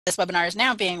this webinar is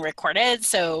now being recorded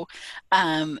so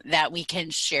that we can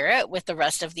share it with the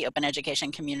rest of the open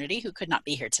education community who could not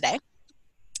be here today.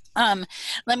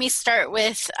 Let me start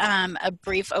with a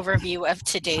brief overview of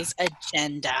today's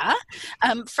agenda.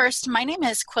 First, my name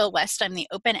is Quill West. I'm the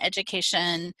Open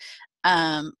Education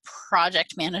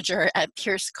project manager at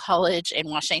Pierce College in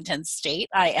Washington State.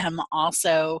 I am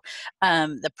also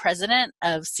the president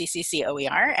of CCC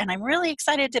OER, and I'm really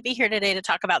excited to be here today to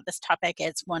talk about this topic.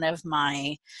 It's one of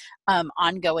my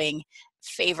ongoing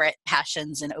favorite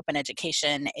passions in open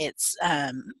education. It's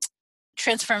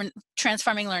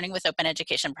transforming learning with open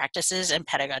education practices and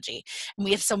pedagogy. And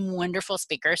we have some wonderful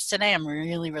speakers today. I'm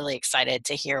really excited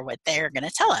to hear what they're going to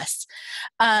tell us.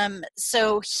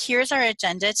 So here's our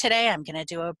agenda today. I'm going to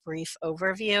do a brief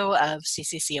overview of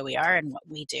CCC OER and what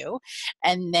we do.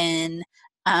 And then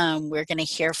we're going to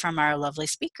hear from our lovely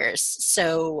speakers.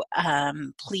 So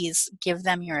please give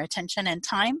them your attention and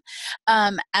time.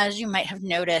 As you might have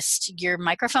noticed, your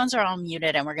microphones are all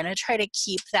muted, and we're going to try to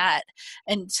keep that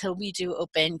until we do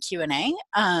open Q&A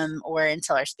or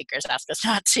until our speakers ask us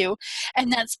not to.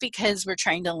 And that's because we're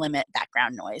trying to limit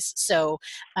background noise. So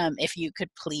if you could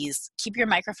please keep your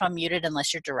microphone muted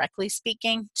unless you're directly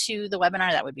speaking to the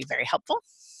webinar, that would be very helpful.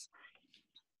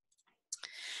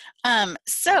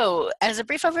 So as a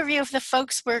brief overview of the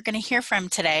folks we're going to hear from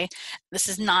today, this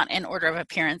is not in order of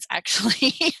appearance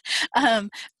actually,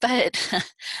 but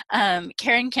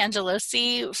Karen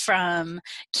Cangialosi from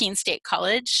Keene State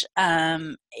College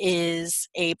is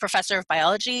a professor of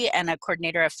biology and a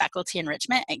coordinator of faculty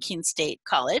enrichment at Keene State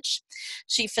College.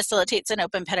 She facilitates an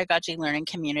open pedagogy learning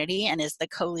community and is the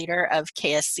co-leader of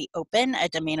KSC Open, a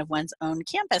domain of one's own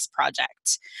campus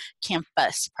project.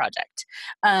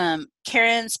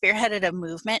 Karen spearheaded a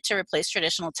movement to replace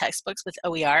traditional textbooks with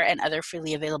OER and other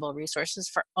freely available resources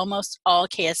for almost all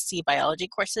KSC biology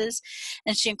courses,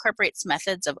 and she incorporates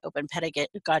methods of open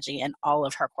pedagogy in all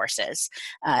of her courses,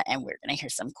 and we're going to hear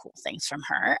some cool things from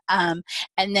her.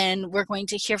 And then we're going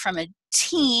to hear from a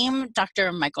team,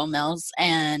 Dr. Michael Mills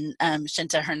and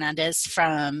Shinta Hernandez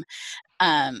from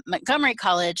Montgomery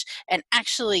College, and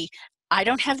actually I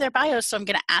don't have their bios, so I'm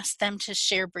going to ask them to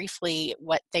share briefly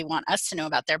what they want us to know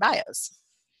about their bios.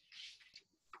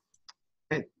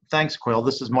 Hey, thanks, Quill.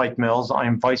 This is Mike Mills.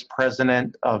 I'm Vice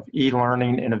President of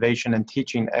E-Learning, Innovation, and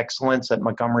Teaching Excellence at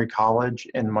Montgomery College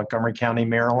in Montgomery County,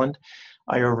 Maryland.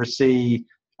 I oversee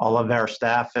all of our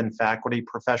staff and faculty,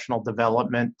 professional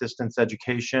development, distance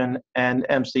education, and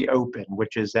MC Open,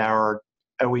 which is our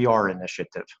OER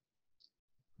initiative.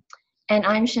 And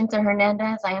I'm Shinta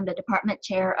Hernandez. I am the Department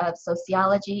Chair of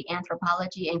Sociology,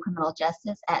 Anthropology, and Criminal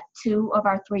Justice at 2 of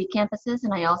our 3 campuses,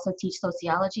 and I also teach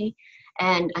sociology.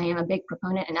 And I am a big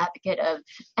proponent and advocate of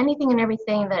anything and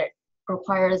everything that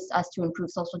requires us to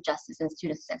improve social justice and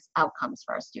student success outcomes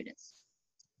for our students.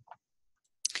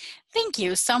 Thank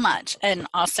you so much. And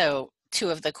also 2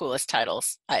 of the coolest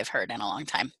titles I've heard in a long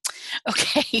time.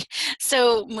 Okay,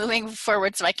 so moving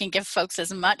forward so I can give folks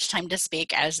as much time to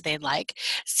speak as they'd like.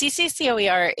 CCC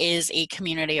OER is a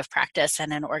community of practice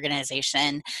and an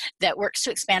organization that works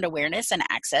to expand awareness and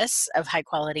access of high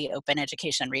quality open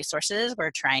education resources.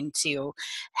 We're trying to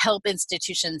help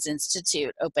institutions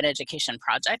institute open education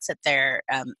projects at their,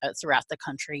 throughout the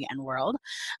country and world.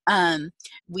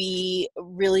 We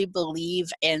really believe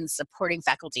in supporting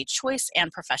faculty choice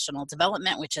and professional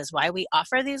development, which is why we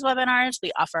offer these webinars.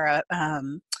 We offer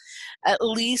at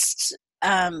least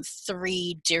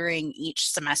 3 during each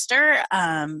semester.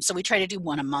 So we try to do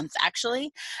 1 a month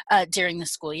actually during the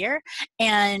school year.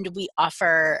 And we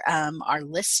offer our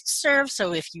listserv.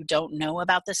 So if you don't know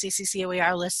about the CCC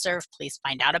OER listserv, please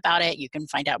find out about it. You can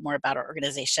find out more about our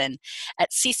organization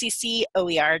at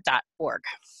cccoer.org.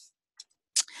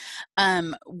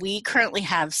 We currently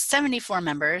have 74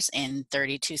 members in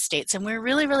 32 states, and we're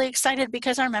really excited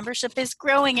because our membership is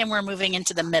growing and we're moving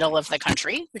into the middle of the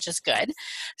country, which is good.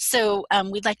 So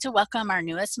we'd like to welcome our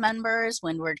newest members,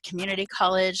 Windward Community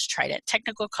College, Trident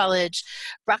Technical College,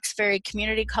 Roxbury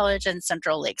Community College, and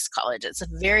Central Lakes College. It's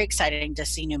very exciting to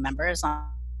see new members on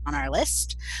our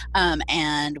list,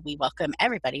 and we welcome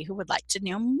everybody who would like to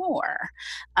know more.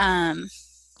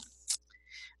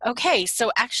 Okay,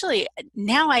 so actually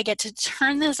now I get to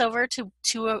turn this over to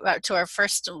our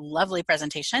first lovely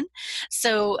presentation.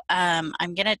 So I'm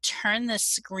going to turn the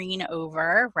screen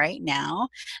over right now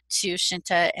to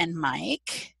Shinta and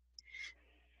Mike.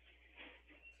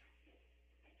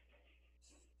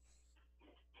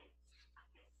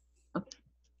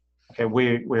 Okay,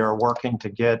 we are working to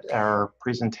get our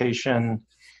presentation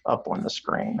up on the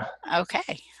screen.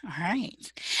 Okay, all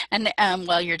right. And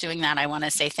while you're doing that, I want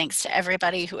to say thanks to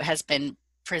everybody who has been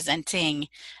presenting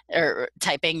or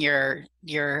typing your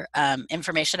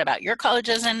information about your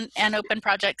colleges and open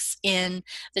projects in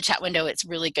the chat window. It's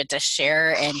really good to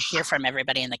share and hear from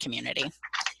everybody in the community.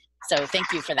 So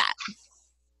thank you for that.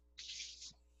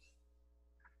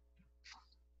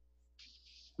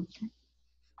 Okay.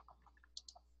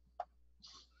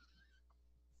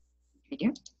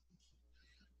 Video.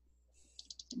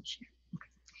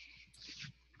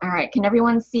 All right, can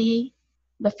everyone see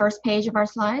the first page of our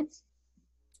slides?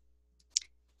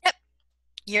 Yep,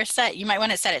 you're set. You might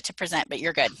want to set it to present, but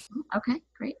you're good. Okay,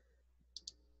 great.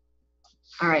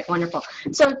 All right, wonderful.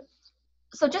 So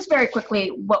just very quickly,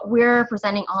 what we're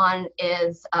presenting on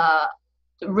is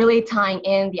really tying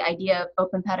in the idea of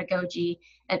open pedagogy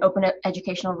and open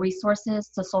educational resources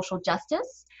to social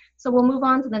justice. So we'll move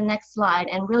on to the next slide,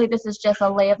 and really this is just a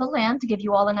lay of the land to give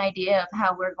you all an idea of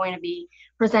how we're going to be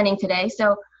presenting today.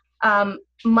 So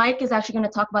Mike is actually going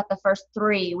to talk about the first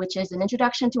three, which is an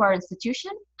introduction to our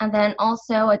institution, and then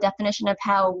also a definition of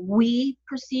how we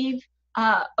perceive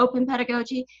open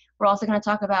pedagogy. We're also going to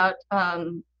talk about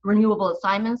renewable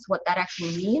assignments, what that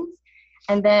actually means.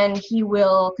 And then he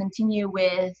will continue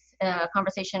with a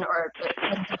conversation or a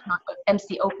presentation on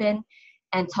MC Open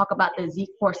and talk about the Z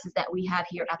courses that we have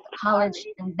here at the college,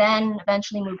 and then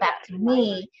eventually move back to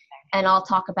me, and I'll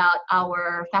talk about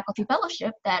our faculty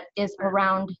fellowship that is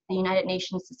around the United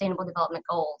Nations Sustainable Development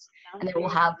Goals. And then we'll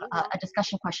have a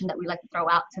discussion question that we like to throw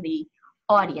out to the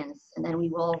audience, and then we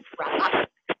will wrap up.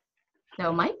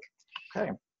 So Mike?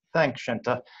 Okay, thanks,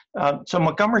 Shinta. So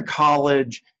Montgomery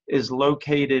College is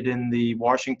located in the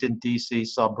Washington, D.C.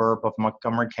 suburb of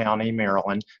Montgomery County,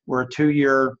 Maryland. We're a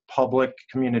two-year public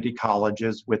community college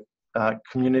with 3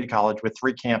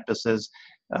 campuses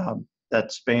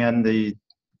that span the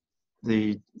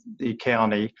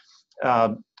county.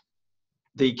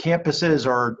 The campuses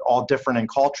are all different in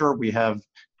culture. We have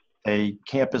a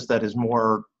campus that is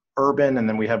more urban, and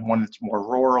then we have one that's more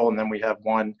rural, and then we have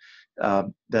one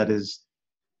that is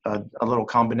a little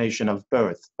combination of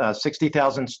both.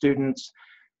 60,000 students,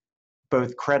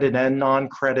 both credit and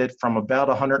non-credit, from about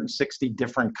 160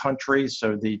 different countries.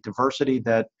 So the diversity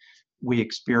that we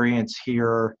experience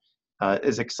here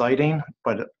is exciting,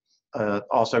 but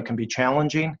also can be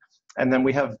challenging. And then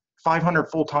we have 500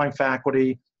 full-time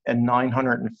faculty and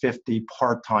 950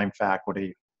 part-time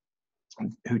faculty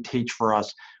who teach for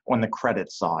us on the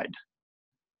credit side.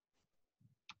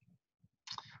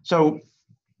 So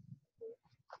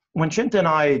when Shinta and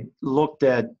I looked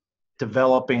at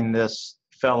developing this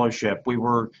fellowship, we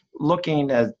were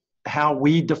looking at how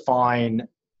we define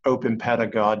open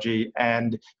pedagogy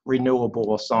and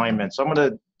renewable assignments. So I'm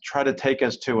going to try to take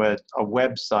us to a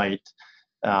website,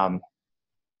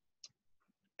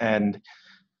 and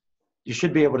you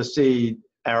should be able to see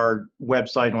our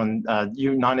website on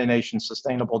United Nations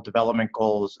Sustainable Development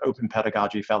Goals, Open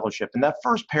Pedagogy Fellowship. And that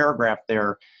first paragraph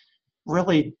there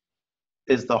really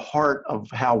is the heart of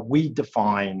how we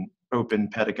define open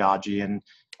pedagogy. And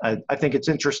I think it's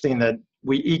interesting that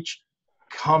we each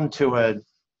come to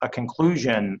a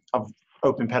conclusion of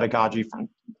open pedagogy from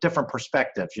different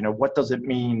perspectives. You know, what does it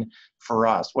mean for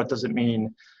us? What does it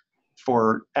mean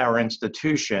for our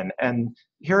institution? And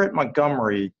here at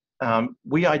Montgomery,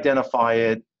 we identify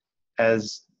it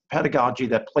as pedagogy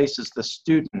that places the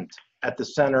student at the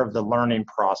center of the learning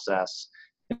process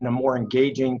in a more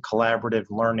engaging, collaborative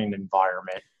learning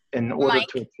environment in order Mike,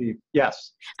 to achieve.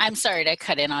 Yes. I'm sorry to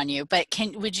cut in on you, but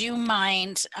would you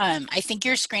mind, I think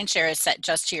your screen share is set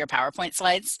just to your PowerPoint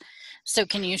slides. So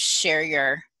can you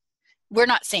share we're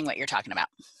not seeing what you're talking about.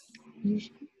 Is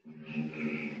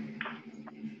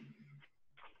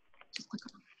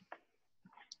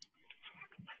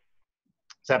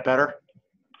that better?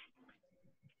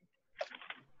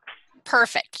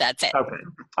 Perfect, that's it. Okay,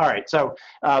 all right, so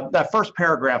that first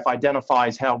paragraph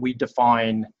identifies how we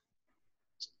define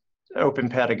open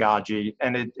pedagogy,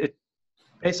 and it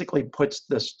basically puts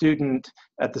the student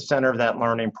at the center of that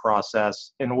learning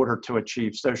process in order to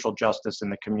achieve social justice in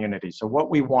the community. So what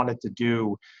we wanted to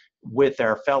do with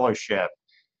our fellowship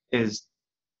is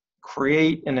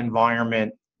create an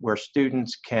environment where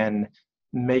students can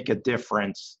make a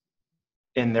difference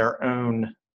in their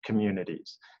own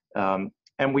communities.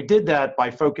 And we did that by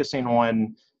focusing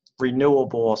on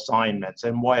renewable assignments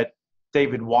and what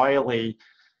David Wiley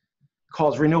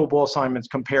calls renewable assignments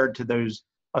compared to those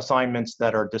assignments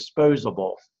that are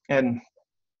disposable. And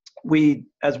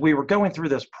as we were going through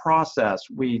this process,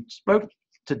 we spoke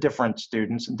to different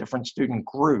students and different student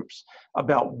groups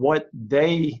about what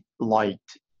they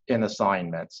liked in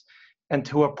assignments. And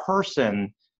to a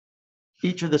person,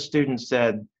 each of the students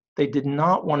said they did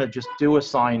not want to just do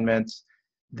assignments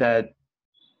that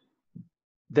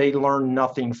they learned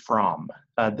nothing from.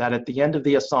 That at the end of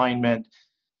the assignment,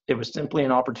 it was simply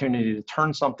an opportunity to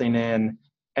turn something in,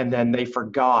 and then they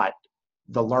forgot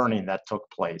the learning that took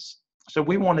place. So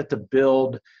we wanted to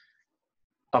build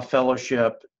a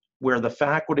fellowship where the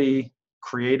faculty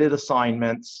created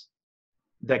assignments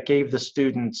that gave the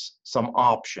students some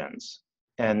options.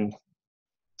 And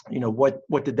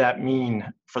what did that mean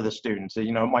for the students?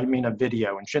 It might mean a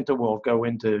video, and Shinta will go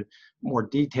into more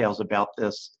details about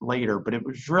this later, but it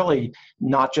was really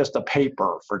not just a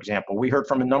paper, for example. We heard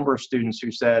from a number of students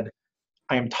who said,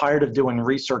 I am tired of doing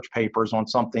research papers on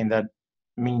something that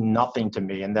mean nothing to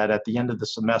me, and that at the end of the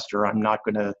semester, I'm not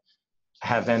going to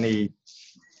have any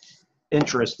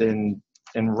interest in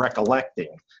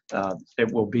recollecting.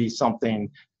 It will be something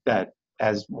that,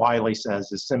 as Wiley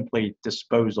says, is simply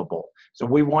disposable. So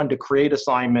we wanted to create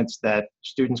assignments that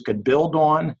students could build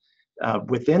on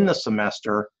within the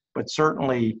semester, but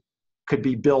certainly could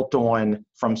be built on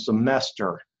from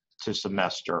semester to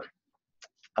semester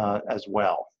as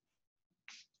well.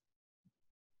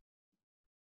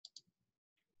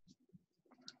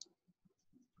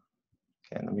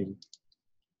 Okay, let me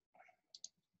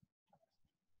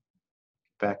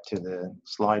back to the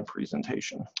slide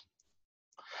presentation.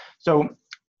 So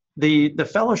the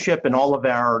fellowship and all of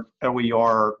our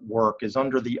OER work is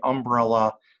under the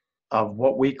umbrella of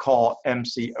what we call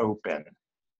MC Open.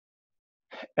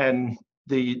 And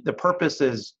the purpose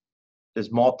is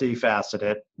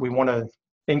multifaceted. We want to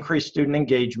increase student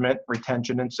engagement,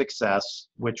 retention, and success,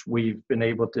 which we've been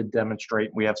able to demonstrate.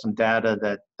 We have some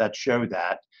data that show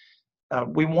that.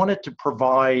 We wanted to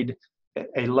provide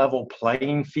a level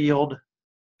playing field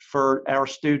for our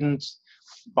students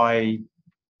by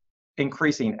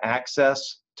increasing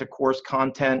access to course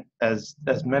content. As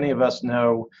many of us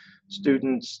know,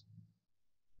 students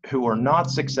who are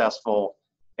not successful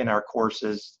in our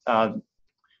courses,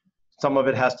 some of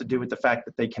it has to do with the fact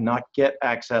that they cannot get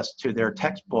access to their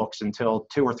textbooks until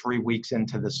 2 or 3 weeks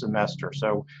into the semester.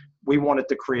 So we wanted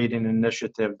to create an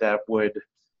initiative that would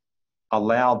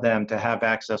allow them to have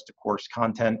access to course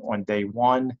content on day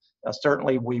one.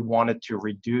 Certainly, we wanted to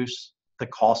reduce the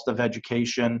cost of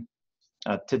education.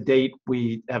 To date,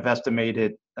 we have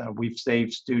estimated we've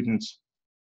saved students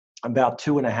about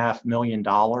 $2.5 million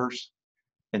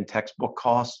in textbook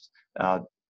costs,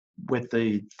 with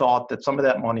the thought that some of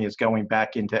that money is going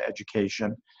back into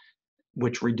education,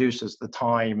 which reduces the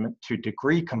time to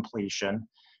degree completion.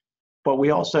 But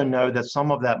we also know that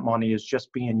some of that money is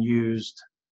just being used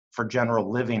for general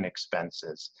living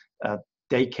expenses,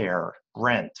 daycare,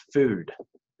 rent, food,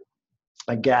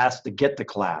 gas to get to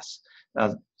class.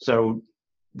 So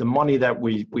the money that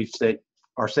we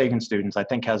are saving students, I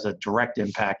think, has a direct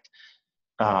impact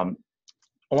on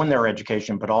their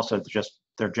education, but also just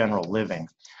their general living.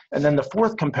 And then the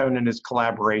fourth component is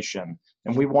collaboration.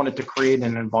 And we wanted to create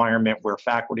an environment where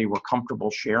faculty were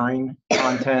comfortable sharing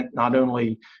content, not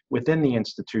only within the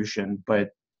institution, but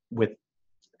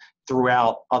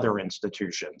throughout other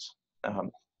institutions.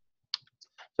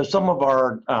 So some of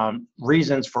our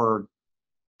reasons for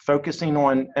focusing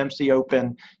on MC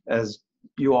Open, as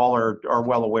you all are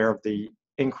well aware of, the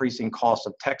increasing cost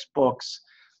of textbooks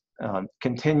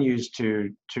continues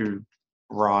to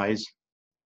rise.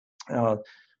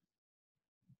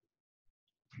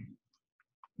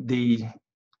 The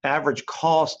average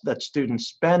cost that students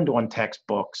spend on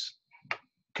textbooks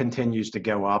continues to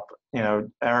go up.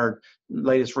 Our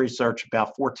latest research,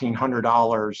 about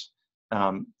 $1,400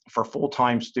 for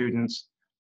full-time students.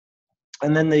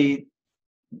 And then the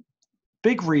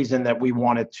big reason that we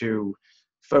wanted to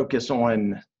focus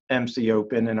on MC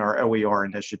Open in our OER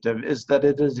initiative is that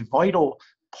it is a vital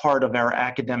part of our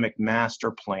academic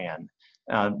master plan.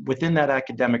 Within that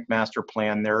academic master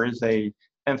plan, there is an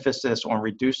emphasis on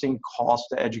reducing cost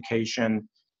to education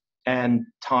and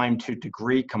time to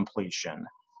degree completion.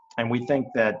 And we think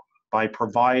that by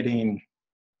providing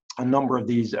a number of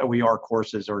these OER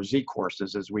courses, or Z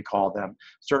courses as we call them,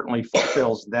 certainly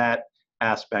fulfills that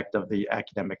aspect of the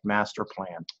academic master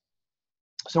plan.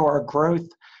 So our growth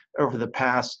over the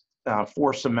past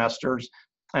 4 semesters,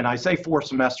 and I say 4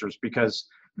 semesters because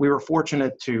we were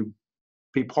fortunate to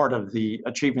be part of the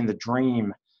Achieving the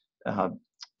Dream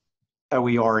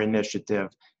OER initiative.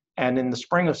 And in the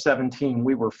spring of 17,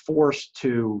 we were forced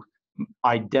to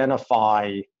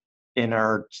identify in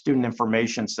our student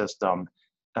information system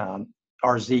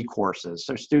our Z courses.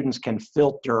 So students can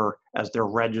filter as they're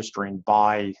registering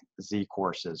by Z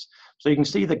courses. So you can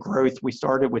see the growth. We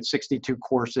started with 62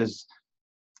 courses,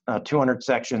 200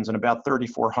 sections, and about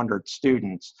 3,400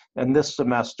 students. And this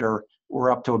semester,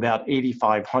 we're up to about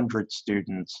 8,500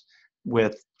 students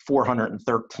with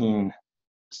 413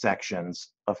 sections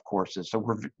of courses. So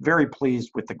we're very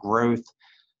pleased with the growth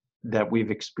that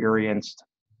we've experienced.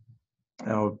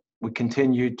 We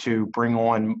continue to bring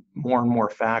on more and more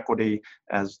faculty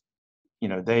as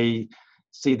they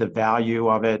see the value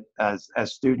of it, as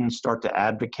students start to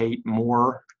advocate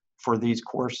more for these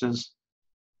courses,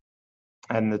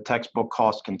 and the textbook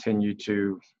costs continue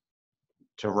to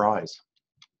rise.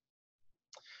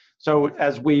 So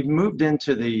as we moved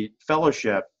into the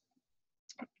fellowship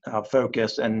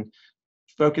focus and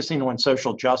focusing on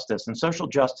social justice, and social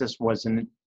justice was an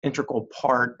integral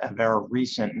part of our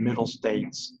recent Middle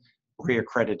States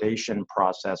reaccreditation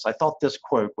process, I thought this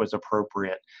quote was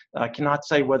appropriate. I cannot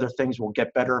say whether things will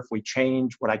get better if we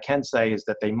change. What I can say is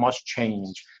that they must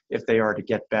change if they are to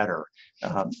get better.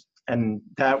 And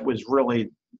that was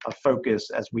really a focus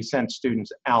as we sent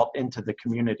students out into the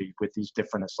community with these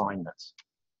different assignments.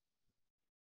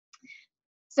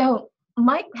 So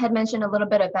Mike had mentioned a little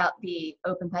bit about the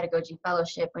Open Pedagogy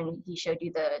Fellowship when he showed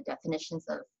you the definitions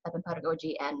of open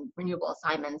pedagogy and renewable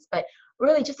assignments, but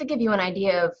really just to give you an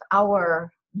idea of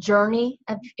our journey,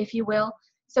 if you will.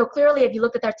 So clearly, if you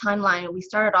look at our timeline, we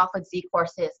started off with Z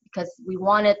courses because we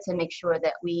wanted to make sure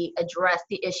that we address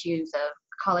the issues of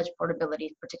college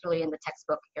portability, particularly in the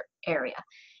textbook area.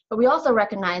 But we also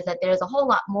recognize that there's a whole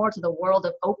lot more to the world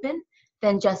of open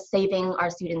than just saving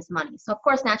our students money. So of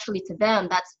course, naturally to them,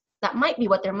 that might be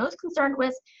what they're most concerned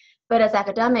with, but as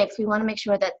academics, we want to make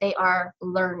sure that they are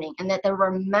learning and that they're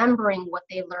remembering what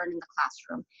they learned in the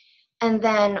classroom. And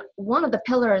then one of the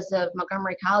pillars of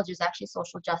Montgomery College is actually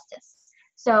social justice.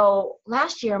 So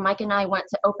last year, Mike and I went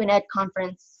to Open Ed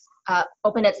conference,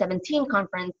 Open Ed 17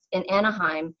 conference in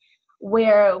Anaheim,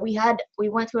 where we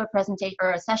went to a presentation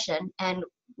or a session, and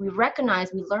we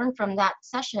learned from that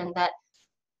session that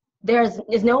there's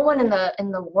no one in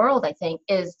the world, I think,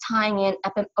 is tying in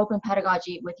open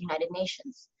pedagogy with United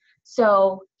Nations.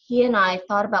 So he and I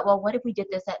thought about, well, what if we did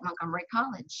this at Montgomery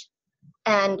College?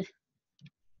 And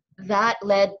that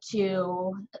led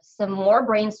to some more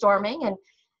brainstorming,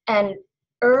 and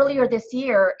earlier this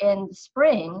year in the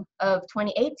spring of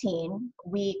 2018,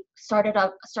 we started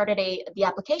the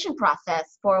application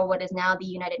process for what is now the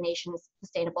United Nations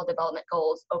Sustainable Development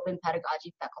Goals Open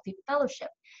Pedagogy Faculty Fellowship.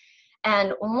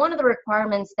 And one of the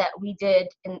requirements that we did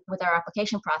with our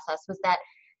application process was that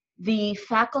the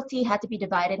faculty had to be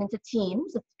divided into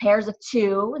teams, pairs of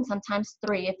 2 and sometimes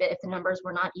 3 if the numbers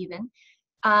were not even.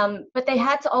 But they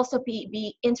had to also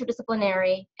be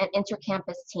interdisciplinary and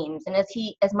intercampus teams. And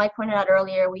as Mike pointed out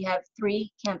earlier, we have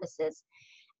 3 campuses.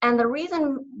 And the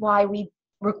reason why we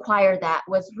require that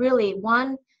was really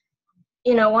one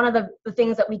of the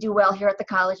things that we do well here at the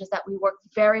college is that we work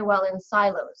very well in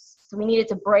silos. So we needed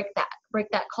to break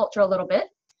that culture a little bit.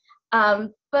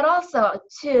 But also,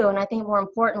 too, and I think more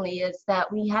importantly, is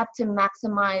that we have to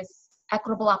maximize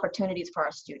equitable opportunities for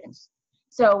our students.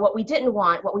 So what we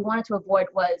wanted to avoid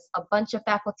was a bunch of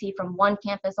faculty from one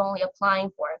campus only applying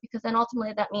for it, because then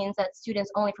ultimately that means that students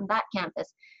only from that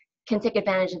campus can take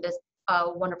advantage of this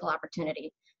wonderful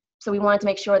opportunity. So we wanted to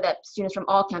make sure that students from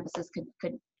all campuses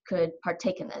could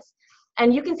partake in this.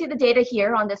 And you can see the data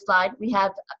here on this slide. We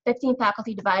have 15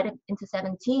 faculty divided into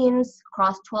 7 teams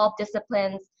across 12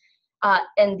 disciplines.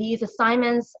 And these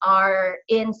assignments are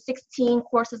in 16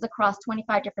 courses across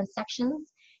 25 different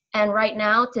sections. And right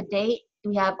now, to date,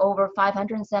 we have over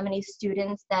 570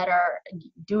 students that are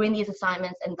doing these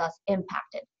assignments and thus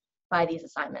impacted by these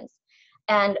assignments.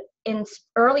 And in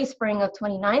early spring of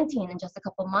 2019, in just a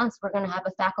couple months, we're going to have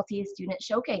a faculty student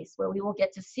showcase where we will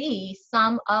get to see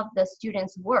some of the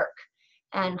students' work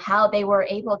and how they were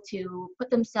able to put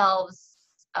themselves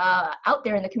out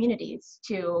there in the communities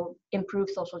to improve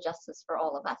social justice for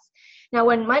all of us. Now,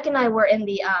 when Mike and I were in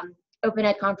the Open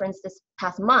Ed conference this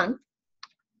past month,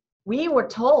 we were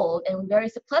told and very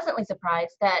pleasantly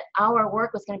surprised that our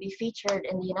work was going to be featured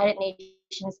in the United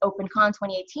Nations OpenCon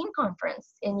 2018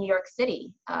 conference in New York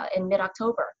City in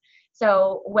mid-October.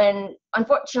 So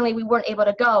unfortunately, we weren't able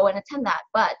to go and attend that,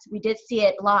 but we did see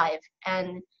it live.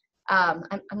 And I'm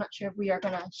not sure if we are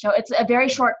going to show, it's a very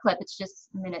short clip. It's just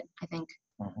a minute, I think.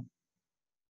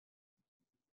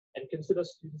 And consider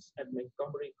students at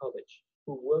Montgomery College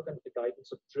who work under the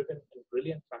guidance of driven and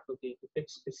brilliant faculty to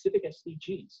fix specific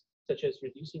SDGs, such as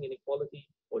reducing inequality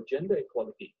or gender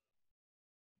equality,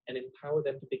 and empower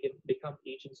them to become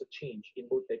agents of change in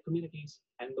both their communities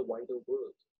and the wider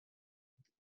world.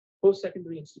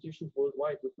 Post-secondary institutions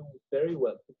worldwide would do very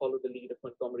well to follow the lead of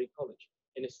Montgomery College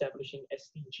in establishing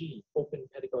SDG Open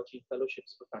Pedagogy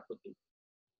Fellowships for faculty.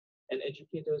 And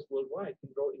educators worldwide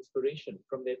can draw inspiration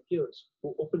from their peers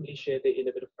who openly share their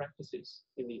innovative practices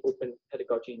in the Open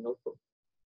Pedagogy Notebook.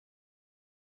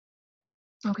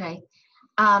 Okay.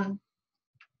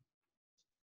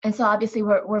 And so obviously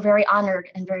we're very honored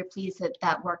and very pleased that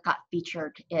that work got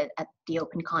featured at the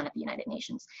Open Con at the United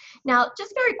Nations. Now,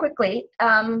 just very quickly,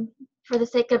 for the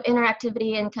sake of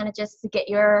interactivity and kind of just to get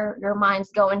your minds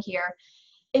going here,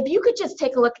 if you could just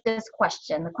take a look at this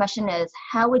question. The question is,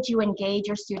 how would you engage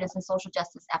your students in social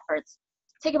justice efforts?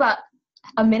 Take about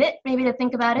a minute maybe to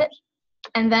think about it,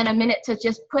 and then a minute to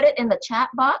just put it in the chat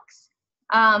box.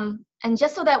 And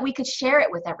just so that we could share it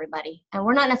with everybody. And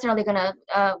we're not necessarily gonna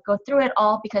go through it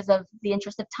all because of the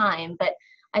interest of time, but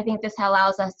I think this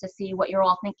allows us to see what you're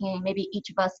all thinking. Maybe each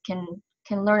of us can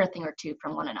learn a thing or two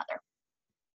from one another.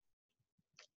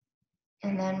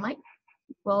 And then Mike,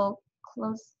 we'll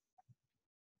close.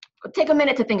 We'll take a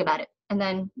minute to think about it, and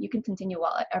then you can continue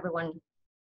while everyone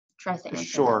tries to answer.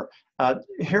 Sure.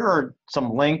 Here are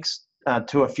some links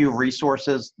to a few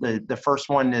resources. The first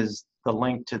one is the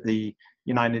link to the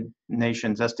United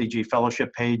Nations SDG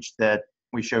Fellowship page that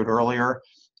we showed earlier.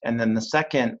 And then the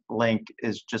second link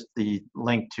is just the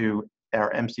link to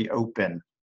our MC Open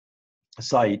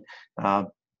site.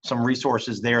 Some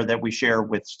resources there that we share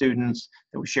with students,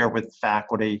 that we share with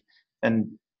faculty, and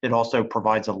it also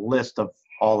provides a list of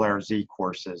all our Z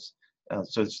courses.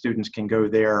 So students can go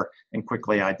there and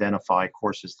quickly identify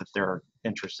courses that they're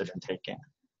interested in taking.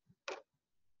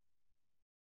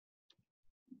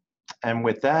 And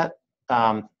with that,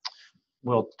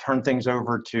 we'll turn things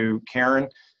over to Karen,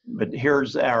 but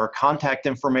here's our contact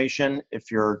information.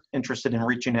 If you're interested in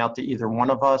reaching out to either one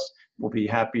of us, we'll be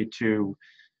happy to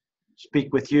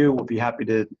speak with you. We'll be happy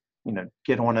to,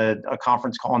 get on a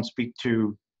conference call and speak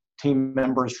to team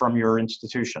members from your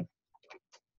institution.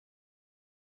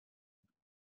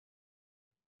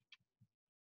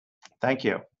 Thank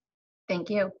you. Thank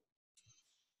you.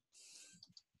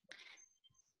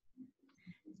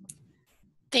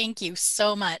 Thank you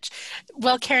so much.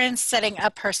 While Karen's setting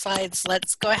up her slides,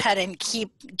 let's go ahead and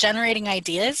keep generating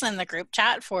ideas in the group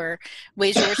chat for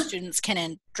ways your students can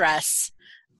address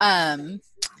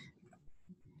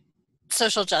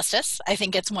social justice. I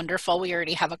think it's wonderful. We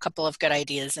already have a couple of good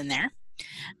ideas in there.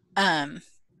 And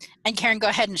Karen, go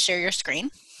ahead and share your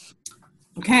screen.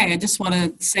 Okay, I just want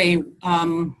to say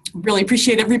really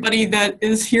appreciate everybody that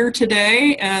is here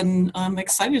today, and I'm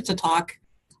excited to talk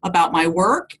about my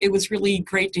work. It was really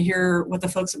great to hear what the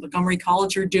folks at Montgomery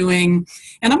College are doing.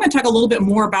 And I'm going to talk a little bit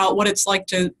more about what it's like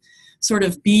to sort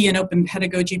of be an open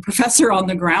pedagogy professor on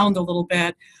the ground a little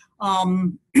bit.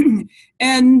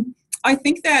 And I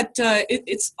think that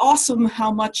it's awesome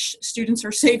how much students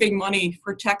are saving money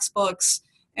for textbooks,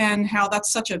 and how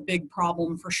that's such a big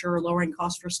problem for sure, lowering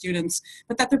costs for students,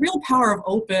 but that the real power of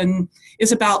open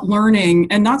is about learning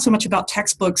and not so much about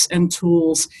textbooks and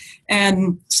tools.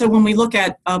 And so when we look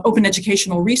at open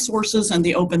educational resources and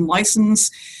the open license,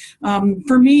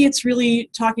 for me, it's really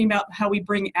talking about how we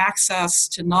bring access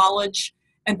to knowledge,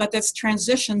 but that's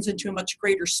transitions into a much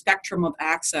greater spectrum of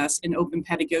access in open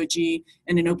pedagogy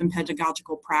and in open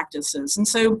pedagogical practices. And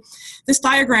so this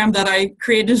diagram that I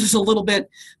created is a little bit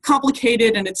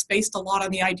complicated, and it's based a lot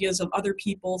on the ideas of other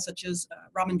people such as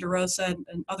Raman DeRosa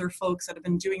and other folks that have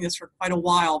been doing this for quite a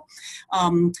while.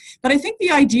 But I think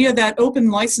the idea that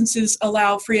open licenses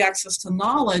allow free access to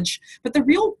knowledge, but the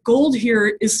real gold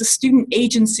here is the student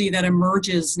agency that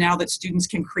emerges now that students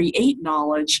can create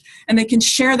knowledge, and they can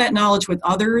share that knowledge with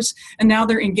others, and now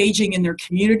they're engaging in their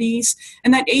communities,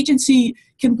 and that agency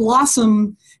can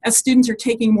blossom as students are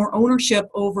taking more ownership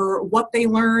over what they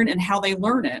learn and how they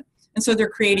learn it. And so they're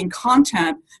creating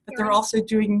content, but they're also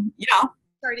doing, yeah.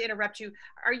 Sorry to interrupt you.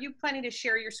 Are you planning to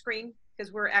share your screen?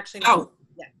 Because we're actually,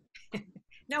 yeah.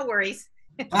 No worries.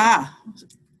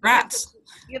 Rats.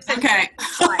 You have okay.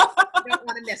 You don't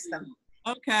want to miss them.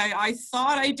 Okay, I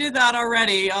thought I did that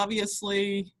already.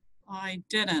 Obviously, I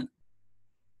didn't.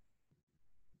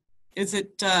 Is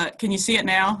it, can you see it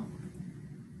now?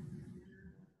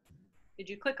 Did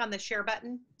you click on the share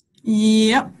button?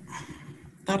 Yep.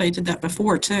 Thought I did that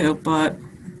before too, but.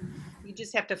 You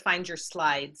just have to find your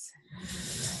slides.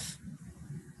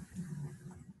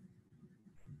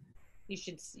 You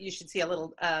should see a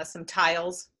little, some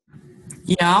tiles.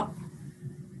 Yep.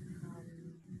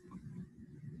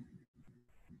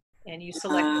 And you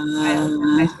select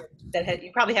the tile that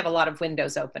you probably have a lot of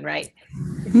windows open, right?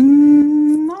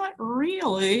 Not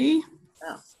really.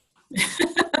 Oh.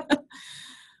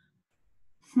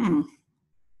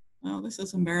 Well, this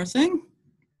is embarrassing.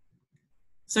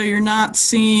 So you're not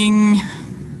seeing,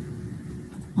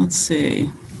 let's see.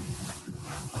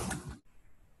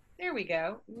 There we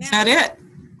go. Now, is that it?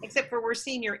 Except for we're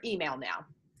seeing your email now.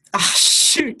 Ah,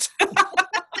 shoot.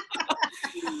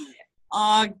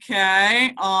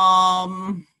 Okay.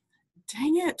 Dang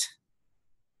it.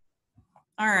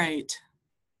 All right.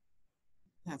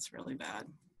 That's really bad.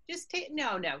 Just take,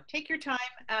 take your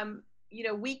time. You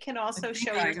know, we can also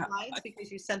show your slides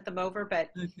because you sent them over, but.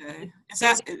 Okay.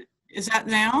 Is that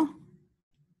now?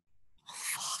 Oh,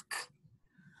 fuck.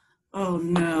 Oh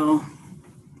no.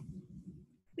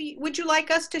 Would you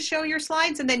like us to show your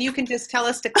slides and then you can just tell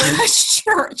us to click?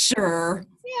 Sure.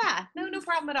 Yeah, no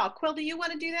problem at all. Quill, do you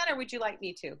want to do that or would you like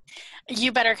me to?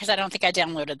 You better, because I don't think I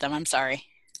downloaded them. I'm sorry.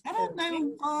 I don't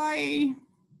know why.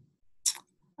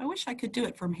 I wish I could do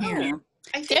it from here.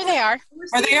 There they are.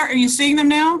 Are you seeing them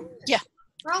now? Yeah.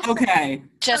 Okay.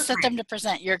 Just set them to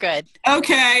present. You're good.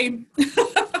 Okay.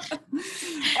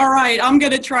 All right. I'm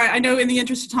going to try. I know in the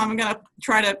interest of time, I'm going to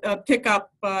try to pick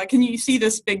up. Can you see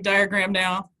this big diagram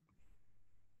now?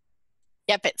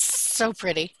 Yep. It's so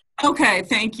pretty. Okay,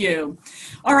 thank you.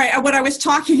 All right, what I was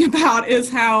talking about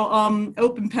is how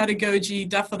open pedagogy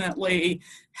definitely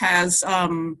has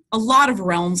a lot of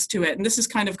realms to it, and this is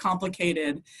kind of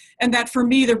complicated. And that for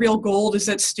me, the real goal is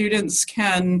that students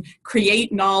can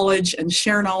create knowledge and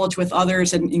share knowledge with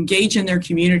others and engage in their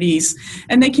communities.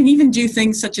 And they can even do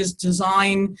things such as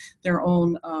design their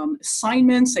own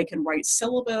assignments, they can write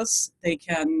syllabus, they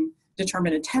can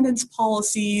determine attendance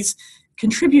policies,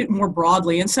 contribute more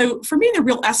broadly. And so for me, the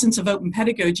real essence of open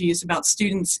pedagogy is about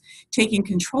students taking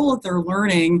control of their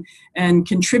learning and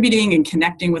contributing and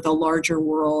connecting with a larger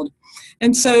world.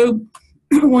 And so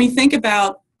when we think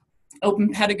about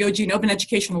open pedagogy and open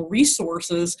educational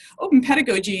resources, open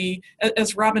pedagogy,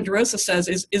 as Robin DeRosa says,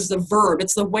 is the verb.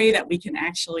 It's the way that we can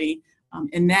actually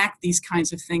enact these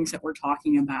kinds of things that we're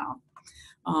talking about.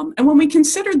 And when we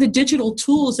consider the digital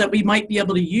tools that we might be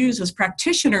able to use as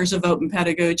practitioners of open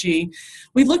pedagogy,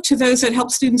 we look to those that help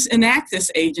students enact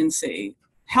this agency,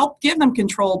 help give them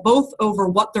control both over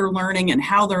what they're learning and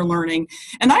how they're learning.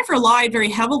 And I've relied very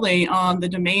heavily on the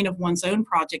domain of one's own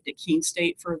project at Keene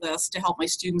State for this to help my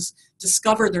students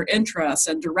discover their interests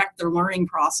and direct their learning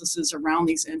processes around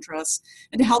these interests,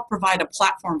 and to help provide a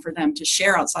platform for them to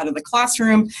share outside of the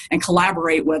classroom and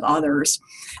collaborate with others.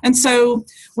 And so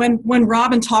when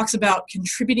Robin talks about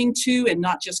contributing to and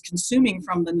not just consuming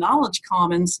from the knowledge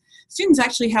commons, students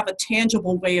actually have a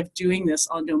tangible way of doing this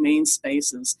on domain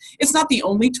spaces. It's not the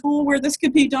only tool where this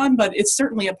could be done, but it's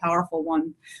certainly a powerful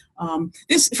one.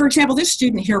 For example, this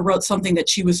student here wrote something that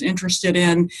she was interested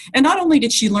in, and not only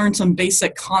did she learn some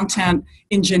basic content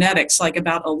in genetics, like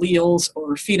about alleles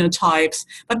or phenotypes,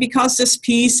 but because this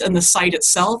piece and the site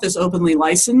itself is openly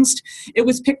licensed, it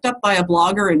was picked up by a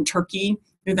blogger in Turkey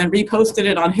who then reposted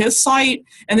it on his site,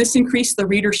 and this increased the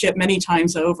readership many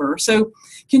times over. So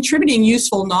contributing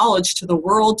useful knowledge to the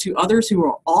world, to others who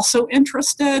are also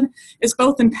interested, is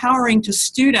both empowering to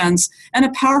students and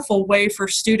a powerful way for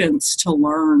students to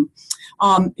learn.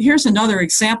 Here's another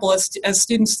example as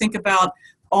students think about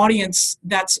audience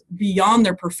that's beyond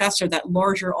their professor, that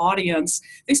larger audience,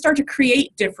 they start to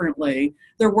create differently.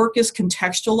 Their work is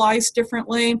contextualized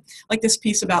differently, like this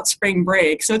piece about spring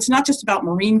break. So it's not just about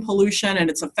marine pollution and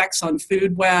its effects on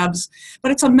food webs, but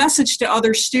it's a message to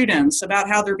other students about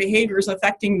how their behavior is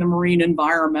affecting the marine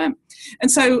environment.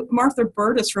 And so Martha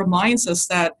Burtis reminds us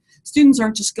that students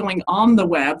aren't just going on the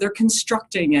web, they're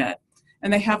constructing it.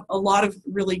 And they have a lot of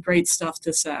really great stuff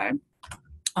to say.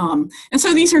 And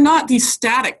so these are not these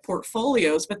static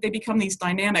portfolios, but they become these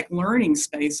dynamic learning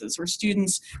spaces where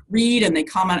students read and they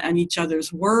comment on each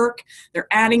other's work. They're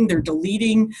adding, they're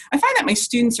deleting. I find that my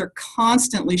students are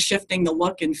constantly shifting the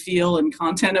look and feel and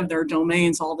content of their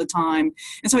domains all the time.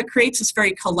 And so it creates this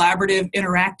very collaborative,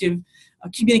 interactive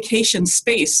communication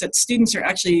space that students are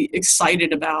actually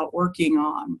excited about working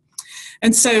on.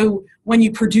 And so when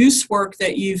you produce work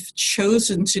that you've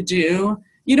chosen to do,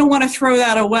 you don't want to throw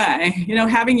that away. You know,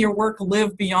 having your work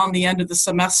live beyond the end of the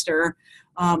semester,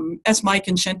 as Mike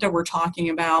and Shinta were talking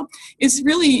about, is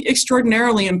really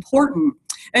extraordinarily important.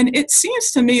 And it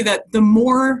seems to me that the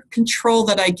more control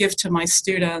that I give to my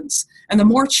students and the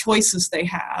more choices they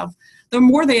have, the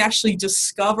more they actually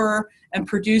discover and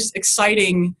produce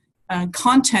exciting,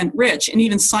 content-rich, and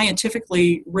even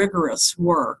scientifically rigorous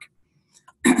work.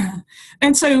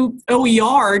 And so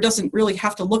OER doesn't really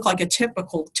have to look like a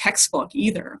typical textbook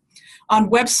either.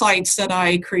 On websites that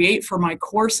I create for my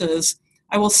courses,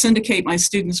 I will syndicate my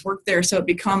students' work there so it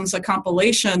becomes a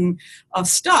compilation of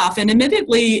stuff. And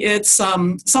admittedly, it's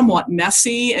somewhat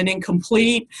messy and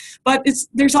incomplete, but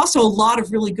there's also a lot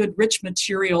of really good, rich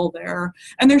material there.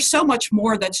 And there's so much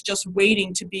more that's just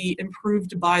waiting to be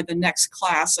improved by the next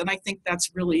class. And I think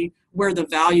that's really where the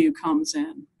value comes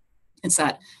in. It's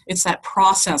that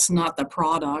process, not the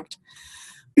product.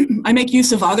 I make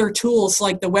use of other tools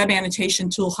like the web annotation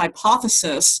tool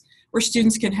Hypothesis, where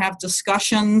students can have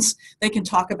discussions. They can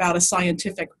talk about a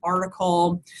scientific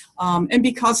article. And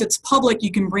because it's public,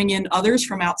 you can bring in others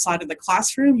from outside of the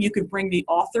classroom. You could bring the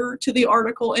author to the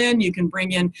article in. You can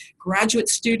bring in graduate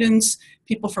students,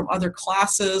 people from other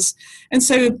classes. And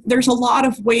so there's a lot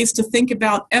of ways to think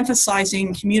about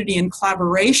emphasizing community and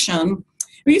collaboration.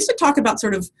 We used to talk about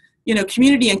sort of,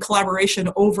 community and collaboration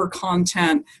over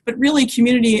content, but really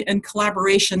community and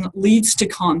collaboration leads to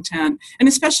content. And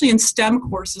especially in STEM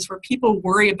courses where people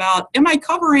worry about, am I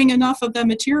covering enough of the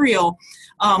material?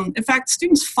 In fact,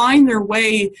 students find their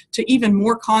way to even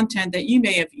more content that you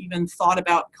may have even thought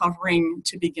about covering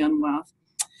to begin with.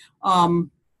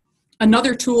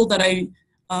 Another tool that I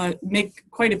make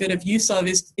quite a bit of use of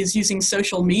is using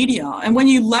social media. And when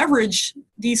you leverage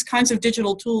these kinds of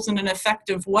digital tools in an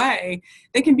effective way,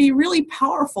 they can be really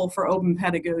powerful for open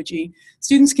pedagogy.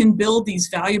 Students can build these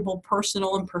valuable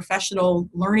personal and professional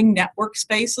learning network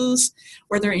spaces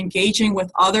where they're engaging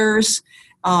with others.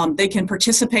 They can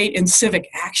participate in civic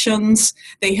actions.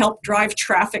 They help drive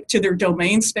traffic to their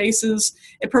domain spaces.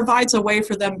 It provides a way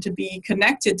for them to be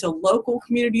connected to local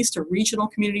communities, to regional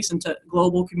communities, and to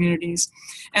global communities.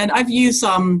 And I've used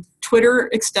Twitter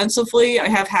extensively. I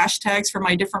have hashtags for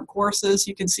my different courses.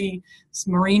 You can see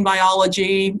marine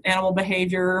biology, animal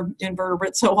behavior,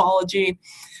 invertebrate zoology,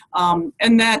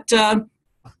 and that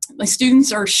my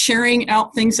students are sharing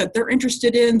out things that they're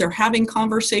interested in. They're having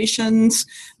conversations.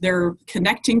 They're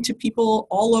connecting to people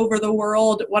all over the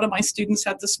world. One of my students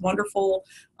had this wonderful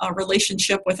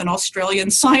relationship with an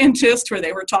Australian scientist where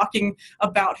they were talking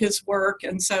about his work.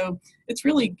 And so it's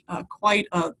really quite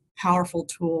a powerful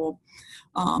tool.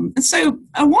 And so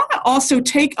I want to also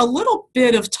take a little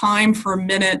bit of time for a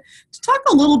minute to talk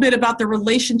a little bit about the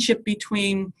relationship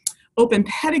between open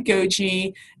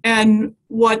pedagogy and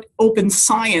what open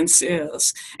science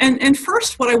is. And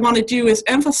first, what I want to do is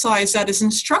emphasize that as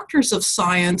instructors of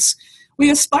science, we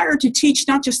aspire to teach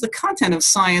not just the content of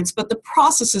science, but the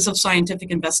processes of scientific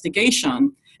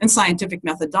investigation and scientific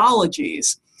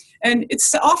methodologies. And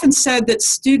it's often said that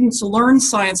students learn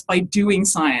science by doing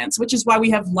science, which is why we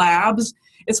have labs.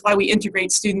 It's why we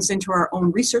integrate students into our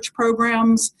own research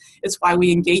programs. It's why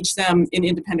we engage them in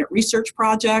independent research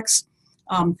projects.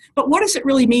 But what does it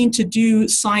really mean to do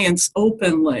science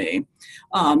openly?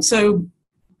 So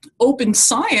open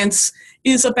science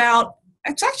is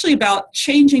it's actually about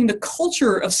changing the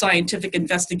culture of scientific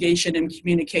investigation and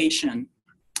communication.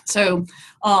 So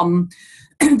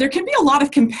there can be a lot of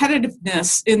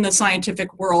competitiveness in the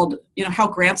scientific world, how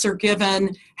grants are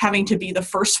given, having to be the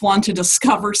first one to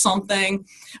discover something.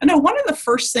 I know one of the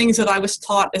first things that I was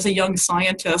taught as a young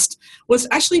scientist was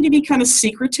actually to be kind of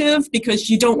secretive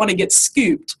because you don't want to get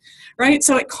scooped, right?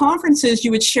 So at conferences, you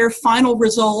would share final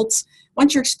results.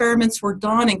 Once your experiments were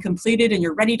done and completed and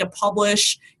you're ready to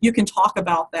publish, you can talk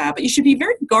about that. But you should be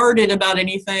very guarded about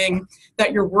anything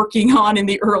that you're working on in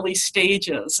the early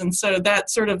stages. And so that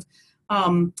sort of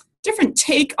different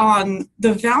take on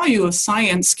the value of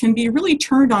science can be really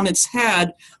turned on its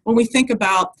head when we think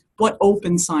about what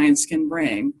open science can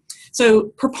bring. So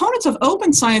proponents of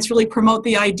open science really promote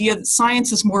the idea that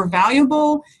science is more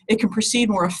valuable, it can proceed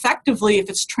more effectively if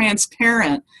it's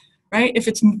transparent, right?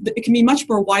 It can be much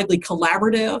more widely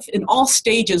collaborative in all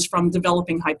stages, from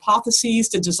developing hypotheses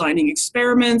to designing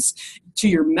experiments, to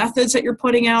your methods that you're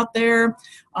putting out there,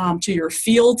 to your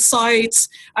field sites.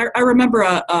 I remember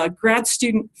a grad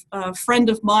student friend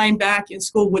of mine back in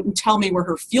school wouldn't tell me where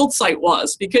her field site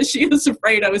was because she was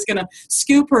afraid I was going to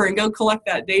scoop her and go collect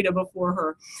that data before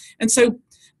her. And so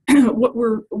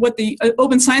what the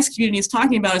open science community is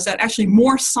talking about is that actually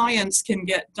more science can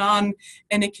get done,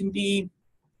 and it can be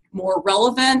more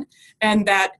relevant, and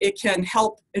that it can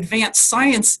help advance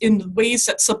science in ways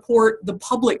that support the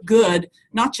public good,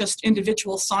 not just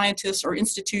individual scientists or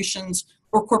institutions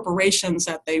or corporations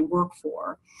that they work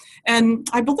for. And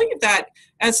I believe that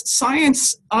as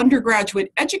science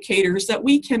undergraduate educators, that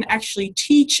we can actually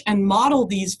teach and model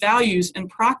these values and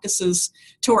practices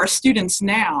to our students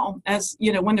now, as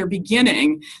when they're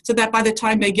beginning, so that by the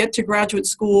time they get to graduate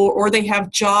school or they have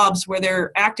jobs where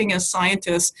they're acting as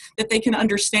scientists, that they can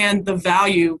understand the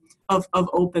value of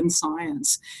open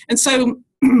science. And so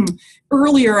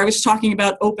earlier I was talking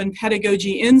about open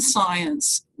pedagogy in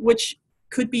science, which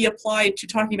could be applied to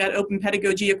talking about open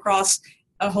pedagogy across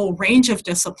a whole range of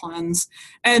disciplines.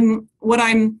 And what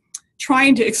I'm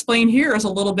trying to explain here is a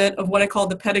little bit of what I call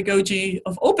the pedagogy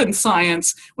of open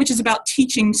science, which is about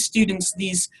teaching students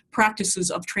these practices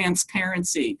of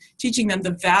transparency, teaching them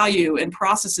the value and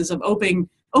processes of opening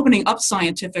up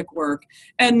scientific work.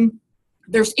 And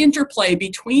there's interplay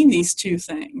between these two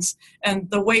things, and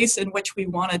the ways in which we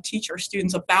want to teach our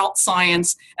students about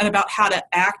science and about how to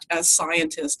act as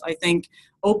scientists. I think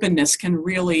openness can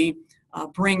really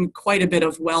bring quite a bit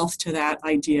of wealth to that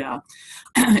idea.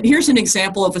 Here's an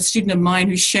example of a student of mine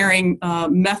who's sharing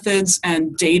methods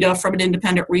and data from an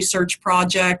independent research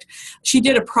project. She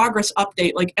did a progress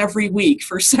update like every week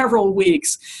for several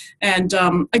weeks. And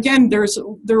again, there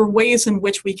are ways in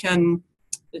which we can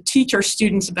teach our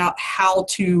students about how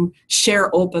to share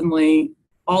openly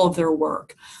all of their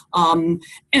work. And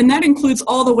that includes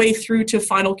all the way through to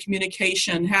final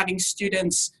communication, having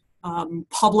students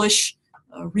publish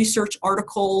research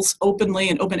articles openly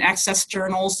in open access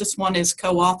journals. This one is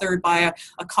co-authored by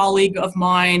a colleague of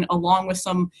mine, along with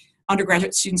some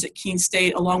undergraduate students at Keene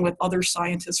State, along with other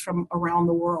scientists from around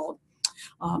the world.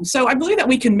 So I believe that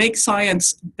we can make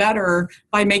science better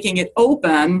by making it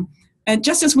open, and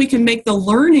just as we can make the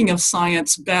learning of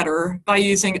science better by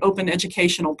using open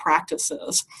educational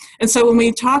practices. And so when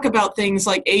we talk about things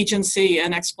like agency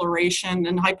and exploration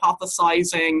and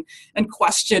hypothesizing and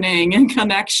questioning and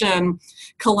connection,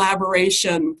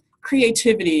 collaboration,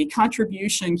 creativity,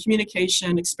 contribution,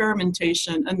 communication,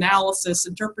 experimentation, analysis,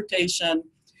 interpretation,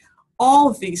 all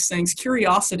of these things,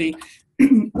 curiosity,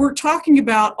 we're talking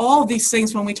about all of these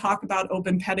things when we talk about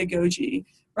open pedagogy.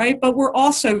 Right? But we're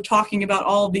also talking about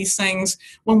all of these things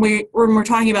when we're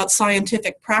talking about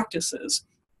scientific practices.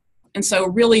 And so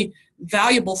really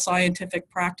valuable scientific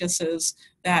practices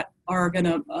that are going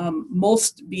to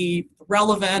most be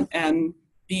relevant and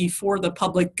be for the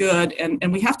public good.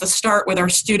 And we have to start with our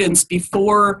students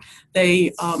before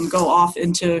they go off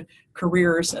into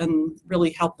careers and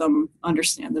really help them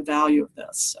understand the value of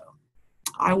this. So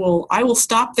I will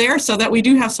stop there so that we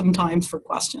do have some time for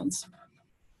questions.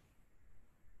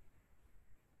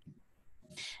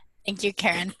 Thank you,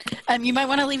 Karen. You might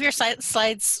want to leave your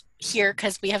slides here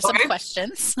because we have some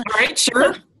questions. All right,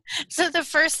 sure. So the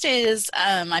first is,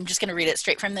 I'm just going to read it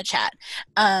straight from the chat.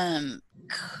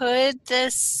 Could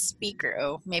the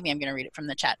speaker, maybe I'm going to read it from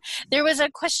the chat. There was a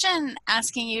question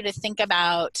asking you to think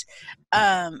about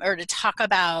or to talk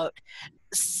about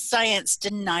science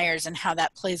deniers and how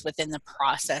that plays within the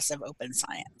process of open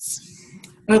science.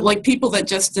 Like people that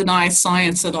just deny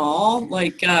science at all,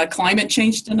 like climate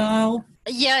change denial?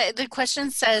 Yeah, the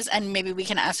question says, and maybe we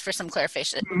can ask for some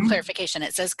clarification.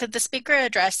 It says, could the speaker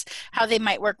address how they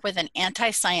might work with an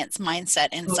anti-science mindset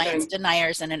and science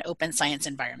deniers in an open science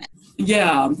environment?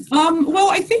 Yeah. Well,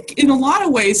 I think in a lot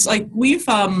of ways, like we've,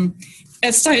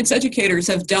 as science educators,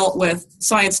 have dealt with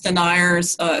science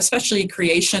deniers, especially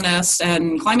creationists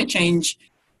and climate change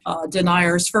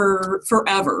deniers for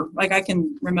forever. Like I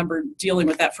can remember dealing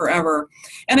with that forever.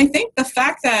 And I think the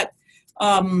fact that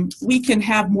we can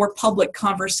have more public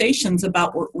conversations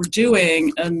about what we're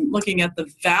doing and looking at the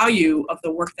value of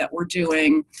the work that we're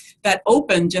doing, that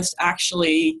open just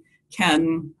actually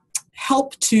can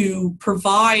help to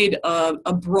provide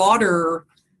a broader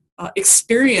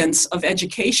experience of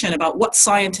education about what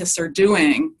scientists are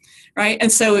doing, right?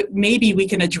 And so maybe we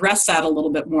can address that a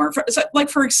little bit more. Like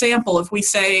for example, if we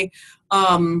say,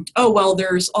 oh, well,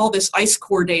 there's all this ice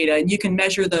core data and you can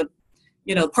measure the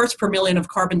parts per million of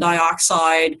carbon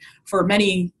dioxide for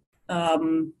many,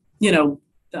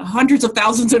 hundreds of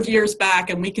thousands of years back,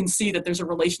 and we can see that there's a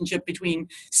relationship between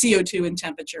CO2 and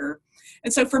temperature.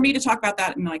 And so for me to talk about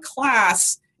that in my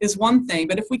class is one thing,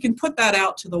 but if we can put that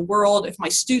out to the world, if my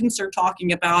students are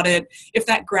talking about it, if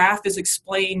that graph is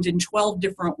explained in 12